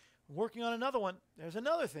 I'm working on another one. There's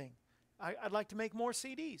another thing. I'd like to make more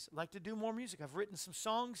CDs. I'd like to do more music. I've written some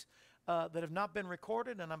songs that have not been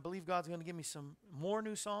recorded, and I believe God's going to give me some more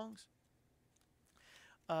new songs.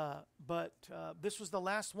 But this was the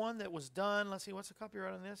last one that was done. Let's see, what's the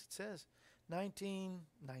copyright on this? It says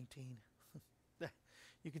 1919.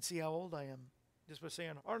 You can see how old I am just by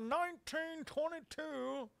saying, or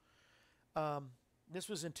 1922. This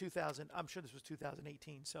was in 2000. I'm sure this was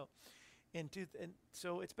 2018. So,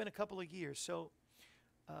 so it's been a couple of years. So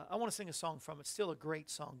I want to sing a song from it. Still a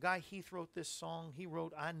great song. Guy Heath wrote this song. He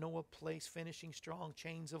wrote I Know a Place, Finishing Strong,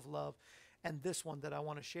 Chains of Love, and this one that I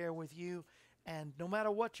want to share with you. And no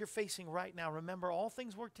matter what you're facing right now, remember all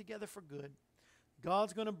things work together for good.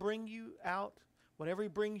 God's going to bring you out. Whatever he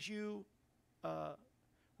brings you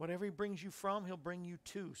from, he'll bring you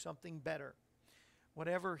to something better.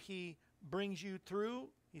 Whatever he brings you through,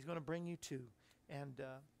 he's going to bring you to. And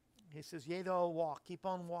he says, yea, though I walk, keep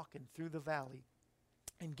on walking through the valley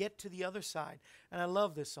and get to the other side. And I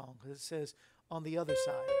love this song because it says, on the other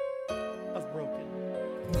side of broken.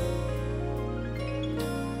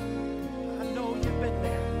 I know you've been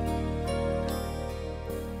there,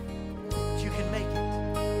 but you can make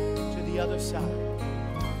it to the other side.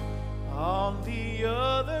 On the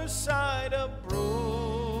other side of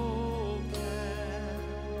broken,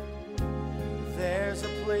 there's a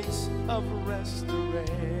place of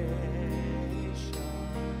restoration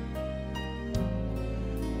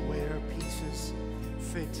where pieces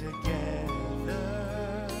fit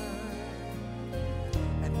together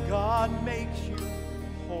and God makes you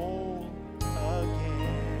whole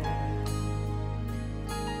again.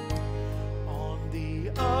 On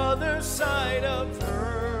the other side of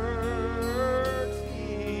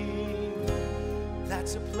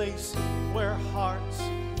that's a place where hearts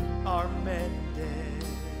are mended,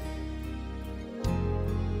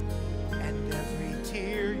 and every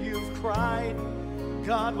tear you've cried,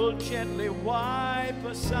 God will gently wipe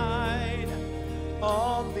aside.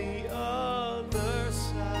 On the other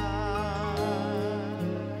side,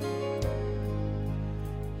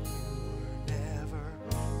 you were never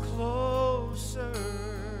closer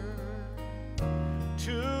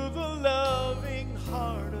to the loving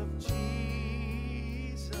heart of Jesus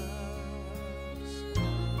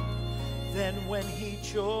than when he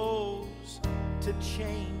chose to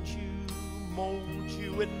change you, mold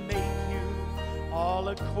you, and make you all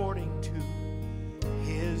according to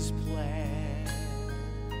his plan.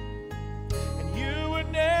 And you were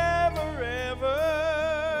never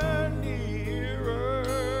ever nearer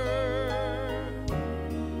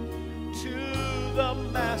to the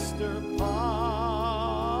master potter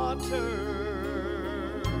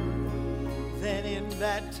than in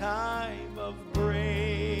that time of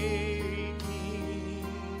breaking,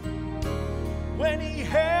 when he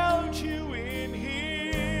held you in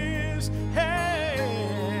his hand.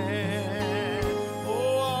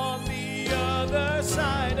 Oh, on the other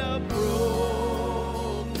side of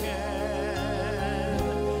broken,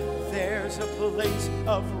 there's a place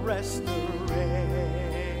of restoration.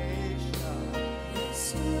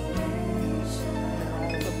 And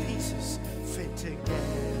all the pieces fit together,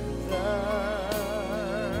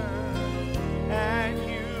 and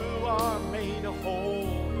you are made whole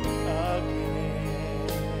again.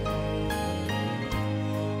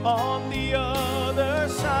 On the other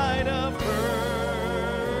side of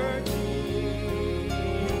hurting,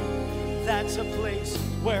 that's a place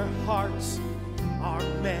where hearts are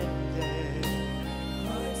mended,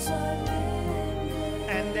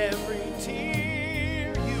 and every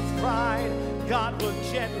tear you've cried, God will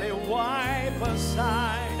gently wipe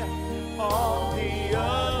aside. On the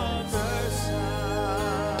other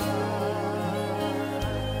side,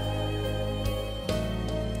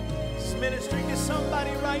 this ministry to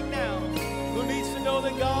somebody right now who needs to know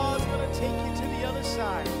that God's going to take you to the other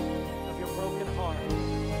side of your broken heart.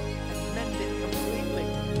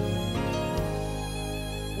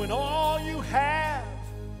 when all you have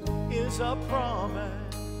is a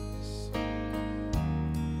promise.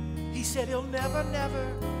 He said he'll never,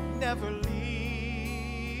 never, never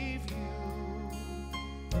leave you.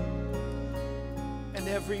 And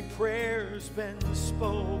every prayer's been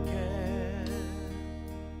spoken,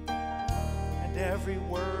 and every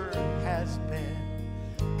word has been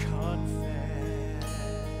confessed.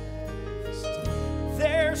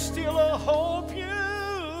 There's still a hope you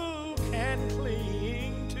can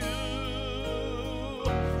cling to,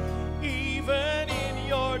 even in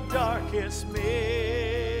your darkest midnight.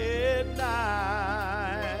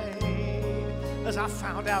 As I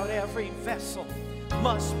found out, every vessel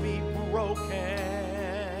must be broken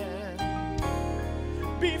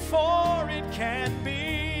before it can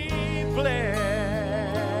be blessed.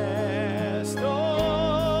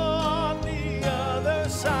 On the other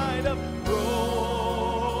side of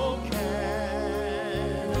broken,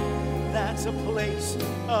 that's a place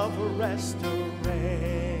of restoration,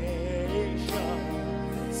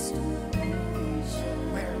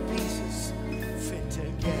 where pieces fit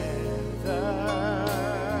together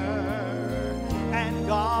and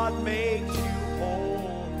God makes you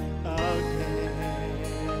whole again.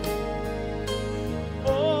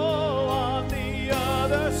 Oh, on the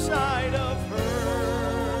other side of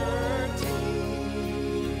hurting,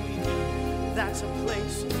 that's a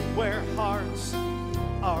place where hearts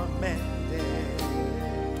are mended.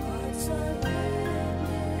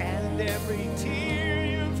 And every tear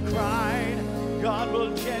you've cried, God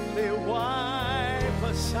will gently wipe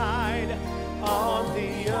aside on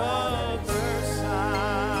the other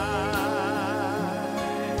side.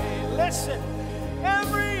 Listen,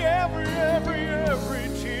 every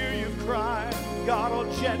tear you've cried, God will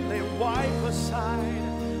gently wipe aside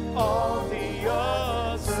on the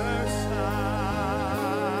other side.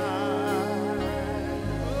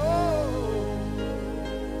 Oh.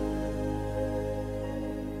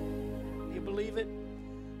 Do you believe it?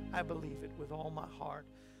 I believe it with all my heart.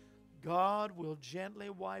 God will gently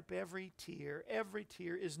wipe every tear. Every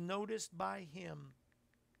tear is noticed by Him.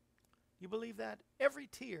 You believe that? Every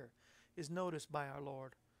tear is noticed by our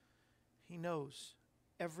Lord. He knows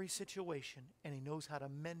every situation, and He knows how to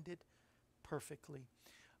mend it perfectly.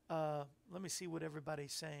 Let me see what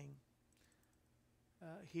everybody's saying.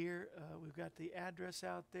 Here, we've got the address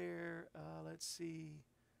out there. Let's see.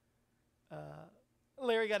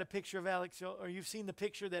 Larry got a picture of Alex, or you've seen the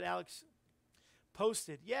picture that Alex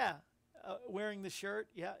posted. Yeah, wearing the shirt.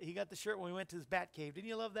 Yeah, he got the shirt when we went to his Bat Cave. Didn't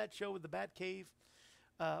you love that show with the Bat Cave?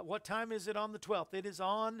 What time is it on the 12th? It is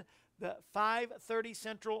on the 5:30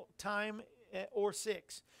 Central Time or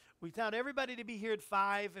 6. We found everybody to be here at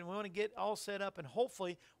 5, and we want to get all set up, and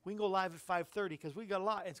hopefully we can go live at 5:30 because we got a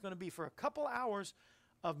lot. It's going to be for a couple hours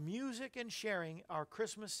of music and sharing our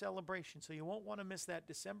Christmas celebration. So you won't want to miss that,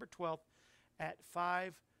 December 12th at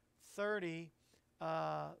 5:30.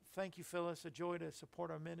 Thank you, Phyllis. A joy to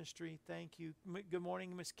support our ministry. Thank you. Good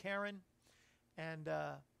morning, Miss Karen. And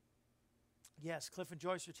yes, Cliff and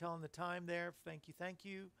Joyce are telling the time there. Thank you. Thank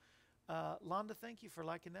you. Londa, thank you for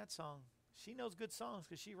liking that song. She knows good songs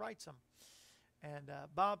because she writes them. And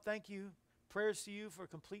Bob, thank you. Prayers to you for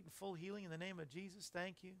complete and full healing in the name of Jesus.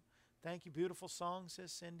 Thank you. Thank you. Beautiful song,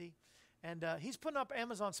 says Cindy. And he's putting up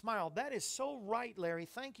Amazon Smile. That is so right, Larry.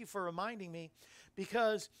 Thank you for reminding me,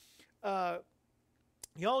 because y'all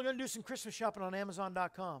are going to do some Christmas shopping on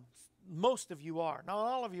Amazon.com. Most of you are. Not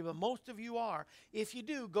all of you, but most of you are. If you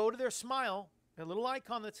do, go to their Smile, a little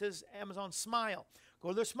icon that says Amazon Smile. Go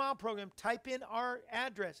to their Smile program, type in our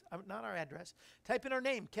address, not our address, type in our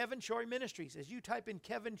name, Kevin Shorey Ministries. As you type in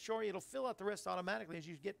Kevin Shorey, it'll fill out the rest automatically as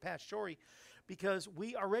you get past Shorey, because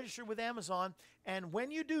we are registered with Amazon. And when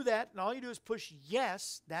you do that, and all you do is push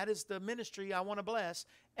yes, that is the ministry I want to bless.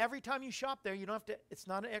 Every time you shop there, you don't have to, it's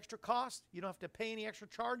not an extra cost. You don't have to pay any extra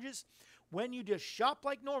charges. When you just shop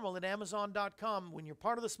like normal at Amazon.com, when you're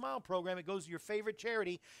part of the Smile program, it goes to your favorite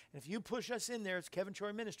charity. And if you push us in there, it's Kevin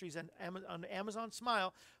Shorey Ministries and on Amazon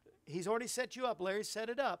Smile. He's already set you up. Larry set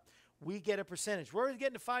it up. We get a percentage. We're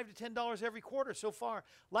getting to $5 to $10 every quarter so far.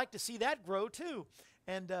 Like to see that grow too.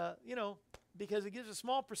 And, you know, because it gives a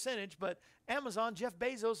small percentage, but Amazon, Jeff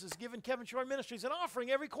Bezos, is giving Kevin Shorey Ministries an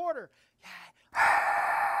offering every quarter.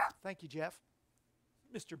 Thank you, Jeff.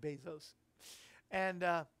 Mr. Bezos. And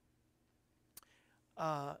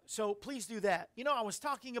so please do that. You know, I was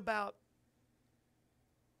talking about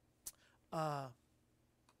God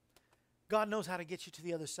knows how to get you to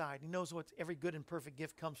the other side. He knows what every good and perfect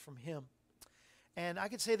gift comes from Him. And I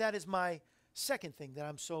could say that is my second thing that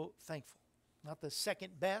I'm so thankful. Not the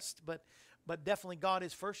second best, but definitely God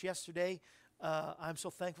is first. Yesterday, I'm so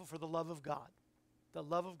thankful for the love of God. The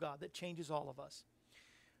love of God that changes all of us.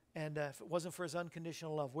 And if it wasn't for his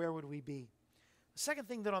unconditional love, where would we be? The second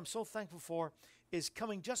thing that I'm so thankful for is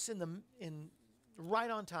coming just in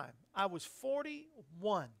right on time. I was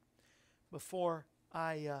 41 before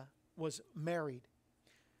I was married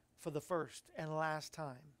for the first and last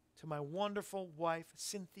time to my wonderful wife,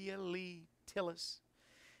 Cynthia Lee Tillis,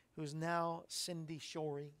 who's now Cindy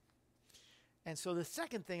Shorey. And so the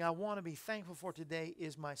second thing I want to be thankful for today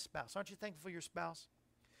is my spouse. Aren't you thankful for your spouse?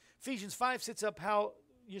 Ephesians 5 sets up how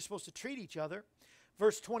you're supposed to treat each other.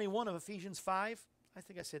 Verse 21 of Ephesians 5, I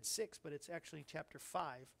think I said 6, but it's actually chapter 5.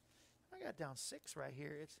 I got down 6 right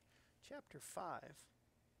here. It's chapter 5.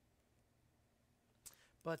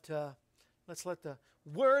 But let's let the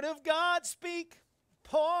word of God speak.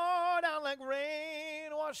 Pour down like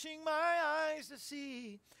rain, washing my eyes to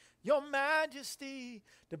see your majesty,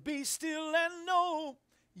 to be still and know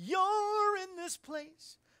you're in this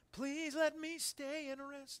place. Please let me stay and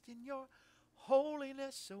rest in your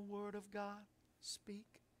holiness. The word of God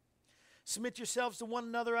speak. Submit yourselves to one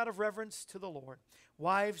another out of reverence to the Lord.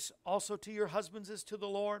 Wives, also to your husbands as to the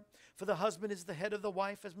Lord. For the husband is the head of the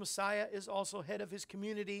wife, as Messiah is also head of his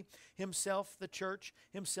community, himself the church,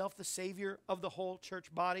 himself the Savior of the whole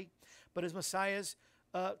church body. But as Messiah's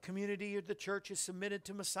community or the church is submitted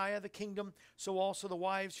to Messiah, the kingdom, so also the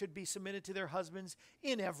wives should be submitted to their husbands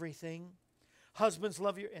in everything. Husbands,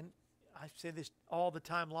 love your... And I say this all the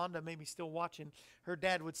time. Londa may be still watching. Her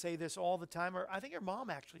dad would say this all the time, or I think her mom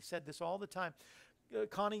actually said this all the time.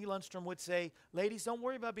 Connie Lundstrom would say, ladies, don't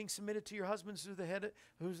worry about being submitted to your husbands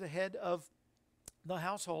who's the head of the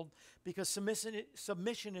household, because submission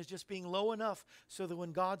is just being low enough so that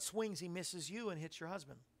when God swings, he misses you and hits your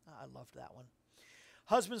husband. I loved that one.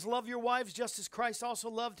 Husbands, love your wives just as Christ also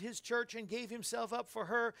loved his church and gave himself up for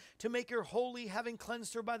her to make her holy, having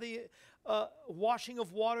cleansed her by the washing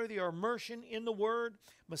of water, the immersion in the word.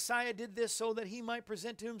 Messiah did this so that he might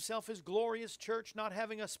present to himself his glorious church, not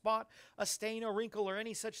having a spot, a stain, a wrinkle, or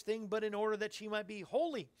any such thing, but in order that she might be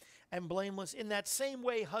holy and blameless. In that same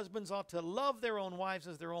way, husbands ought to love their own wives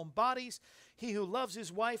as their own bodies. He who loves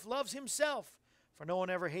his wife loves himself, for no one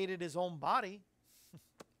ever hated his own body.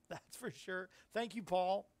 That's for sure. Thank you,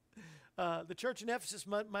 Paul. The church in Ephesus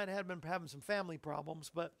might have been having some family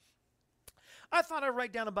problems, but I thought I'd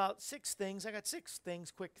write down about 6 things. I got 6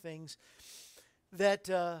 things, quick things, that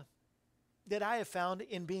I have found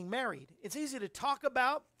in being married. It's easy to talk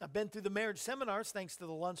about. I've been through the marriage seminars, thanks to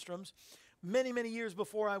the Lundstroms, many, many years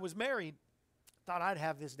before I was married. Thought I'd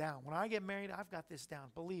have this down. When I get married, I've got this down.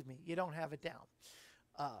 Believe me, you don't have it down.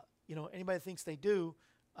 Anybody that thinks they do,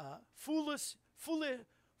 fooleth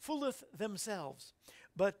themselves.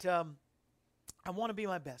 But I want to be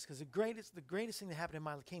my best, because the greatest thing that happened in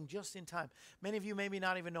my life came just in time. Many of you maybe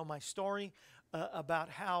not even know my story about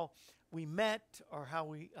how we met or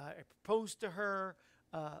how I proposed to her,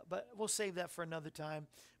 but we'll save that for another time.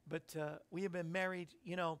 But we have been married,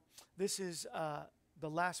 this is the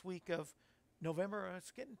last week of November. It's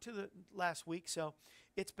getting to the last week, so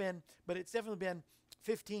it's definitely been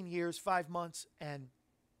 15 years, 5 months, and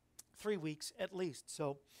 3 weeks at least.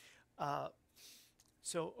 So I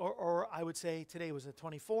would say today was the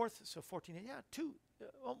 24th, so 14,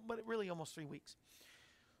 but really almost 3 weeks.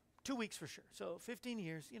 2 weeks for sure. So 15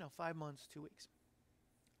 years, 5 months, 2 weeks.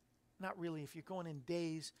 Not really. If you're going in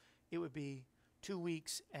days, it would be 2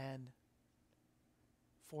 weeks and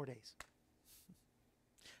 4 days.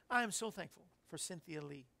 I am so thankful for Cynthia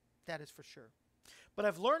Lee. That is for sure. But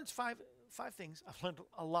I've learned five things. I've learned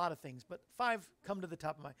a lot of things, but 5 come to the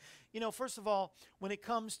top of my. First of all, when it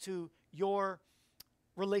comes to your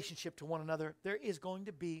relationship to one another, there is going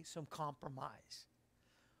to be some compromise.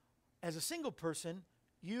 As a single person,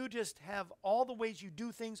 you just have all the ways you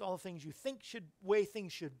do things, all the things you think way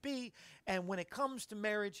things should be, and when it comes to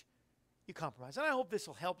marriage, you compromise. And I hope this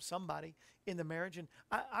will help somebody in the marriage. And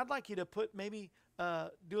I'd like you to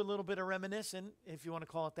do a little bit of reminiscing, if you want to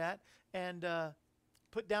call it that, and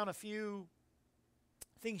put down a few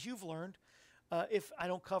things you've learned, if I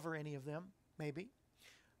don't cover any of them, maybe.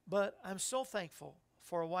 But I'm so thankful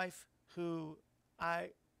for a wife who I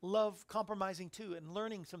love compromising to and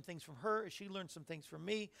learning some things from her as she learned some things from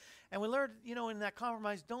me. And we learned, in that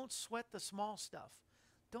compromise, don't sweat the small stuff.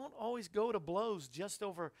 Don't always go to blows just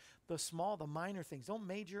over the minor things. Don't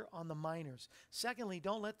major on the minors. Secondly,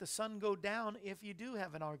 don't let the sun go down if you do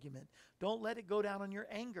have an argument. Don't let it go down on your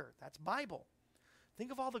anger. That's Bible.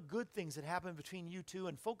 Think of all the good things that happen between you two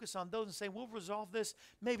and focus on those and say, we'll resolve this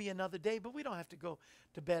maybe another day, but we don't have to go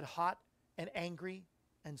to bed hot and angry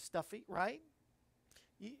and stuffy, right?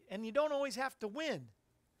 And you don't always have to win.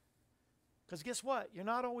 Because guess what? You're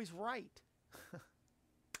not always right.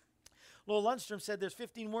 Lowell Lundstrom said there's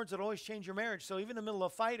 15 words that always change your marriage. So even in the middle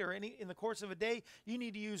of a fight or in the course of a day, you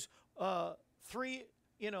need to use three,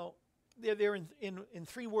 they're in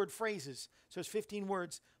 3-word phrases. So it's 15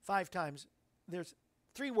 words 5 times. There's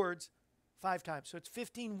 3 words 5 times. So it's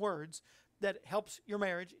 15 words that helps your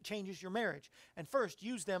marriage, changes your marriage. And first,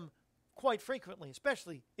 use them quite frequently,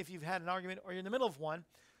 especially if you've had an argument or you're in the middle of one.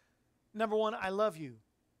 Number 1, I love you.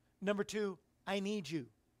 Number 2, I need you.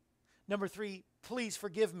 Number 3, please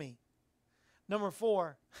forgive me. Number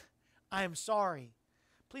 4, I am sorry.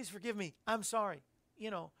 Please forgive me. I'm sorry.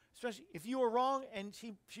 Especially if you were wrong and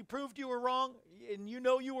she proved you were wrong and you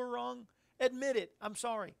know you were wrong, admit it. I'm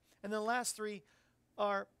sorry. And the last 3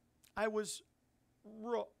 are, I was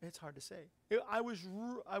wrong. It's hard to say. I was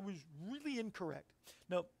really incorrect.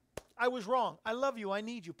 No, I was wrong. I love you. I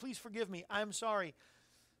need you. Please forgive me. I'm sorry.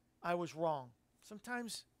 I was wrong.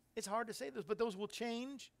 Sometimes it's hard to say those, but those will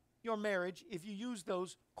change your marriage if you use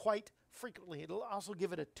those quite frequently. It'll also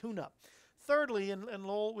give it a tune-up. Thirdly, and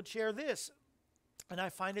Lowell would share this, and I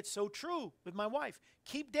find it so true with my wife,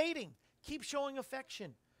 keep dating. Keep showing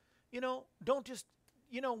affection. Don't just,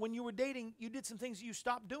 when you were dating, you did some things you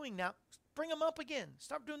stopped doing. Now, bring them up again.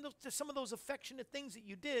 Stop doing some of those affectionate things that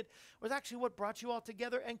you did was actually what brought you all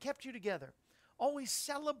together and kept you together. Always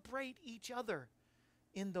celebrate each other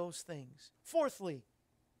in those things. Fourthly,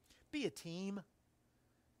 be a team.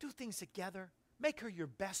 Do things together. Make her your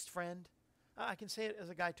best friend. I can say it as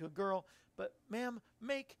a guy to a girl, but ma'am,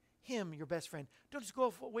 make him your best friend. Don't just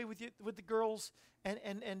go away with the girls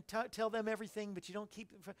and tell them everything, but you don't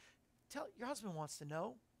keep it. Tell your husband wants to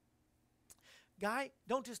know. Guy,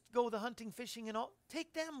 don't just go the hunting, fishing, and all.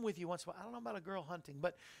 Take them with you once in a while. I don't know about a girl hunting,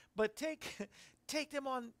 but take them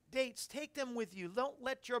on dates. Take them with you. Don't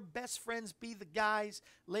let your best friends be the guys.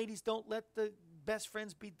 Ladies, don't let the best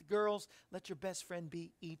friends be the girls. Let your best friend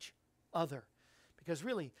be each other. Because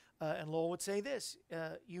really, and Lowell would say this,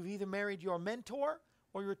 you've either married your mentor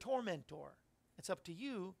or your tormentor. It's up to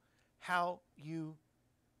you how you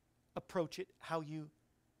approach it, how you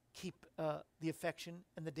keep the affection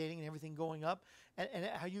and the dating and everything going up, and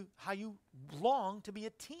how you long to be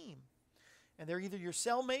a team. And they're either your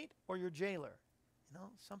cellmate or your jailer.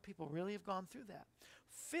 Some people really have gone through that.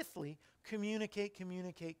 Fifthly, communicate.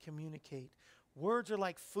 Words are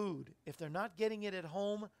like food. If they're not getting it at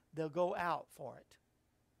home, they'll go out for it.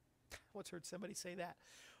 I once heard somebody say that.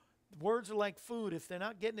 Words are like food. If they're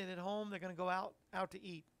not getting it at home, they're going to go out to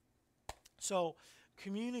eat. So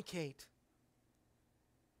communicate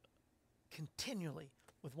continually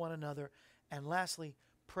with one another. And lastly,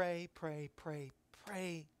 pray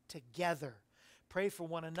together. Pray for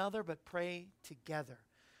one another, but pray together.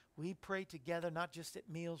 We pray together, not just at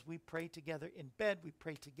meals. We pray together in bed. We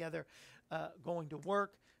pray together going to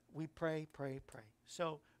work. We pray.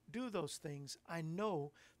 So do those things. I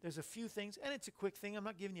know there's a few things, and it's a quick thing. I'm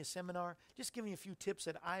not giving you a seminar, just giving you a few tips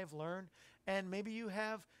that I have learned. And maybe you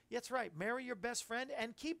have, that's right, marry your best friend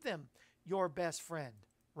and keep them your best friend.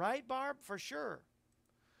 Right, Barb? For sure.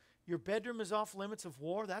 Your bedroom is off limits of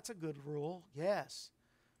war. That's a good rule. Yes.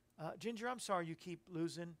 Ginger, I'm sorry you keep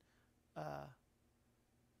losing.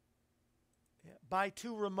 Buy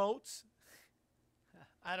 2 remotes.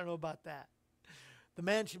 I don't know about that. The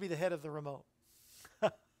man should be the head of the remote.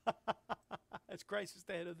 As Christ is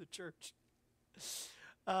the head of the church.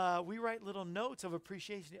 We write little notes of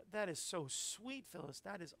appreciation. That is so sweet, Phyllis.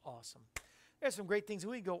 That is awesome. There's some great things.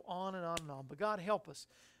 We go on and on and on. But God help us.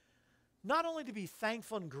 Not only to be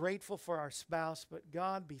thankful and grateful for our spouse, but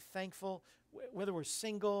God, be thankful, whether we're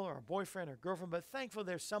single or a boyfriend or girlfriend, but thankful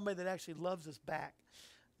there's somebody that actually loves us back.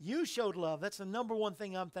 You showed love. That's the number one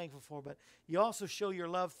thing I'm thankful for. But you also show your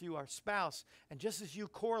love through our spouse. And just as you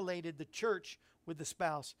correlated the church with the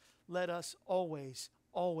spouse, let us always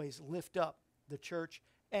lift up the church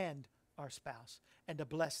and our spouse and to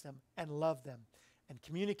bless them and love them and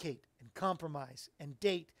communicate and compromise and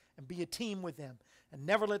date and be a team with them and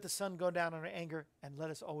never let the sun go down on our anger, and let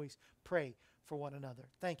us always pray for one another.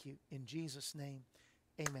 Thank you. In Jesus' name,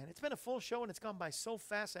 amen. It's been a full show, and it's gone by so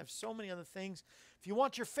fast. I have so many other things. If you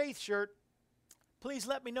want your faith shirt, please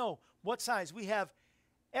let me know what size. We have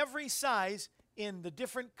every size in the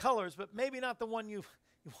different colors, but maybe not the one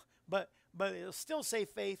but it'll still say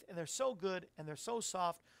faith, and they're so good, and they're so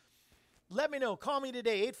soft. Let me know. Call me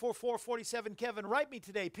today, 844-47-KEVIN. Write me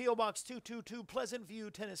today, P.O. Box 222, Pleasant View,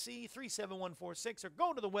 Tennessee, 37146, or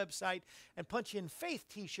go to the website and punch in Faith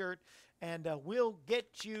T-shirt, and we'll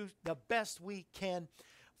get you the best we can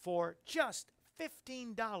for just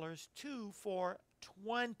 $15, 2 for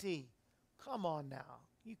 $20. Come on now.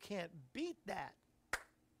 You can't beat that.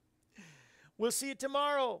 We'll see you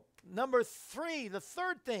tomorrow. Number 3, the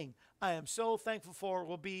third thing I am so thankful for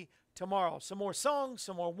will be tomorrow. Some more songs,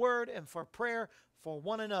 some more word, and for prayer for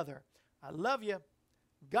one another. I love you.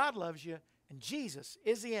 God loves you. And Jesus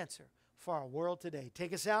is the answer for our world today.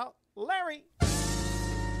 Take us out, Larry.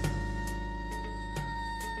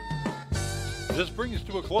 This brings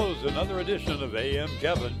to a close another edition of AM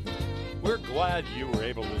Kevin. We're glad you were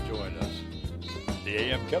able to join us. The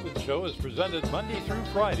AM Kevin Show is presented Monday through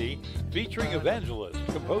Friday, featuring evangelist,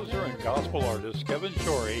 composer, and gospel artist Kevin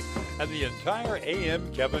Shorey and the entire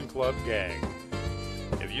AM Kevin Club gang.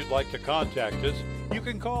 If you'd like to contact us, you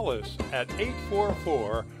can call us at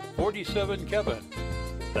 844-47-KEVIN.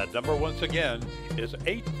 That number once again is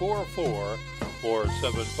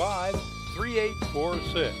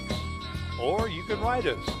 844-475-3846. Or you can write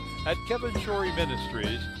us at Kevin Shorey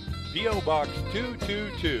Ministries, P.O. Box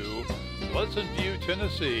 222, Pleasant View,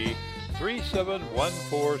 Tennessee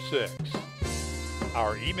 37146.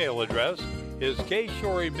 Our email address is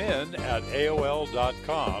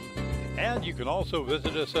kshorymen@aol.com, and you can also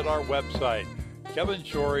visit us at our website,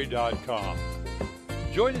 kevinshorey.com.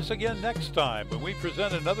 Join us again next time when we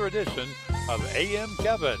present another edition of AM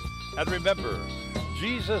Kevin. And remember,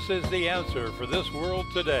 Jesus is the answer for this world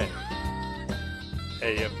today.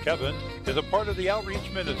 AM Kevin is a part of the outreach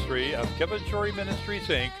ministry of Kevin Shorey Ministries,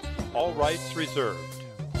 Inc., all rights reserved.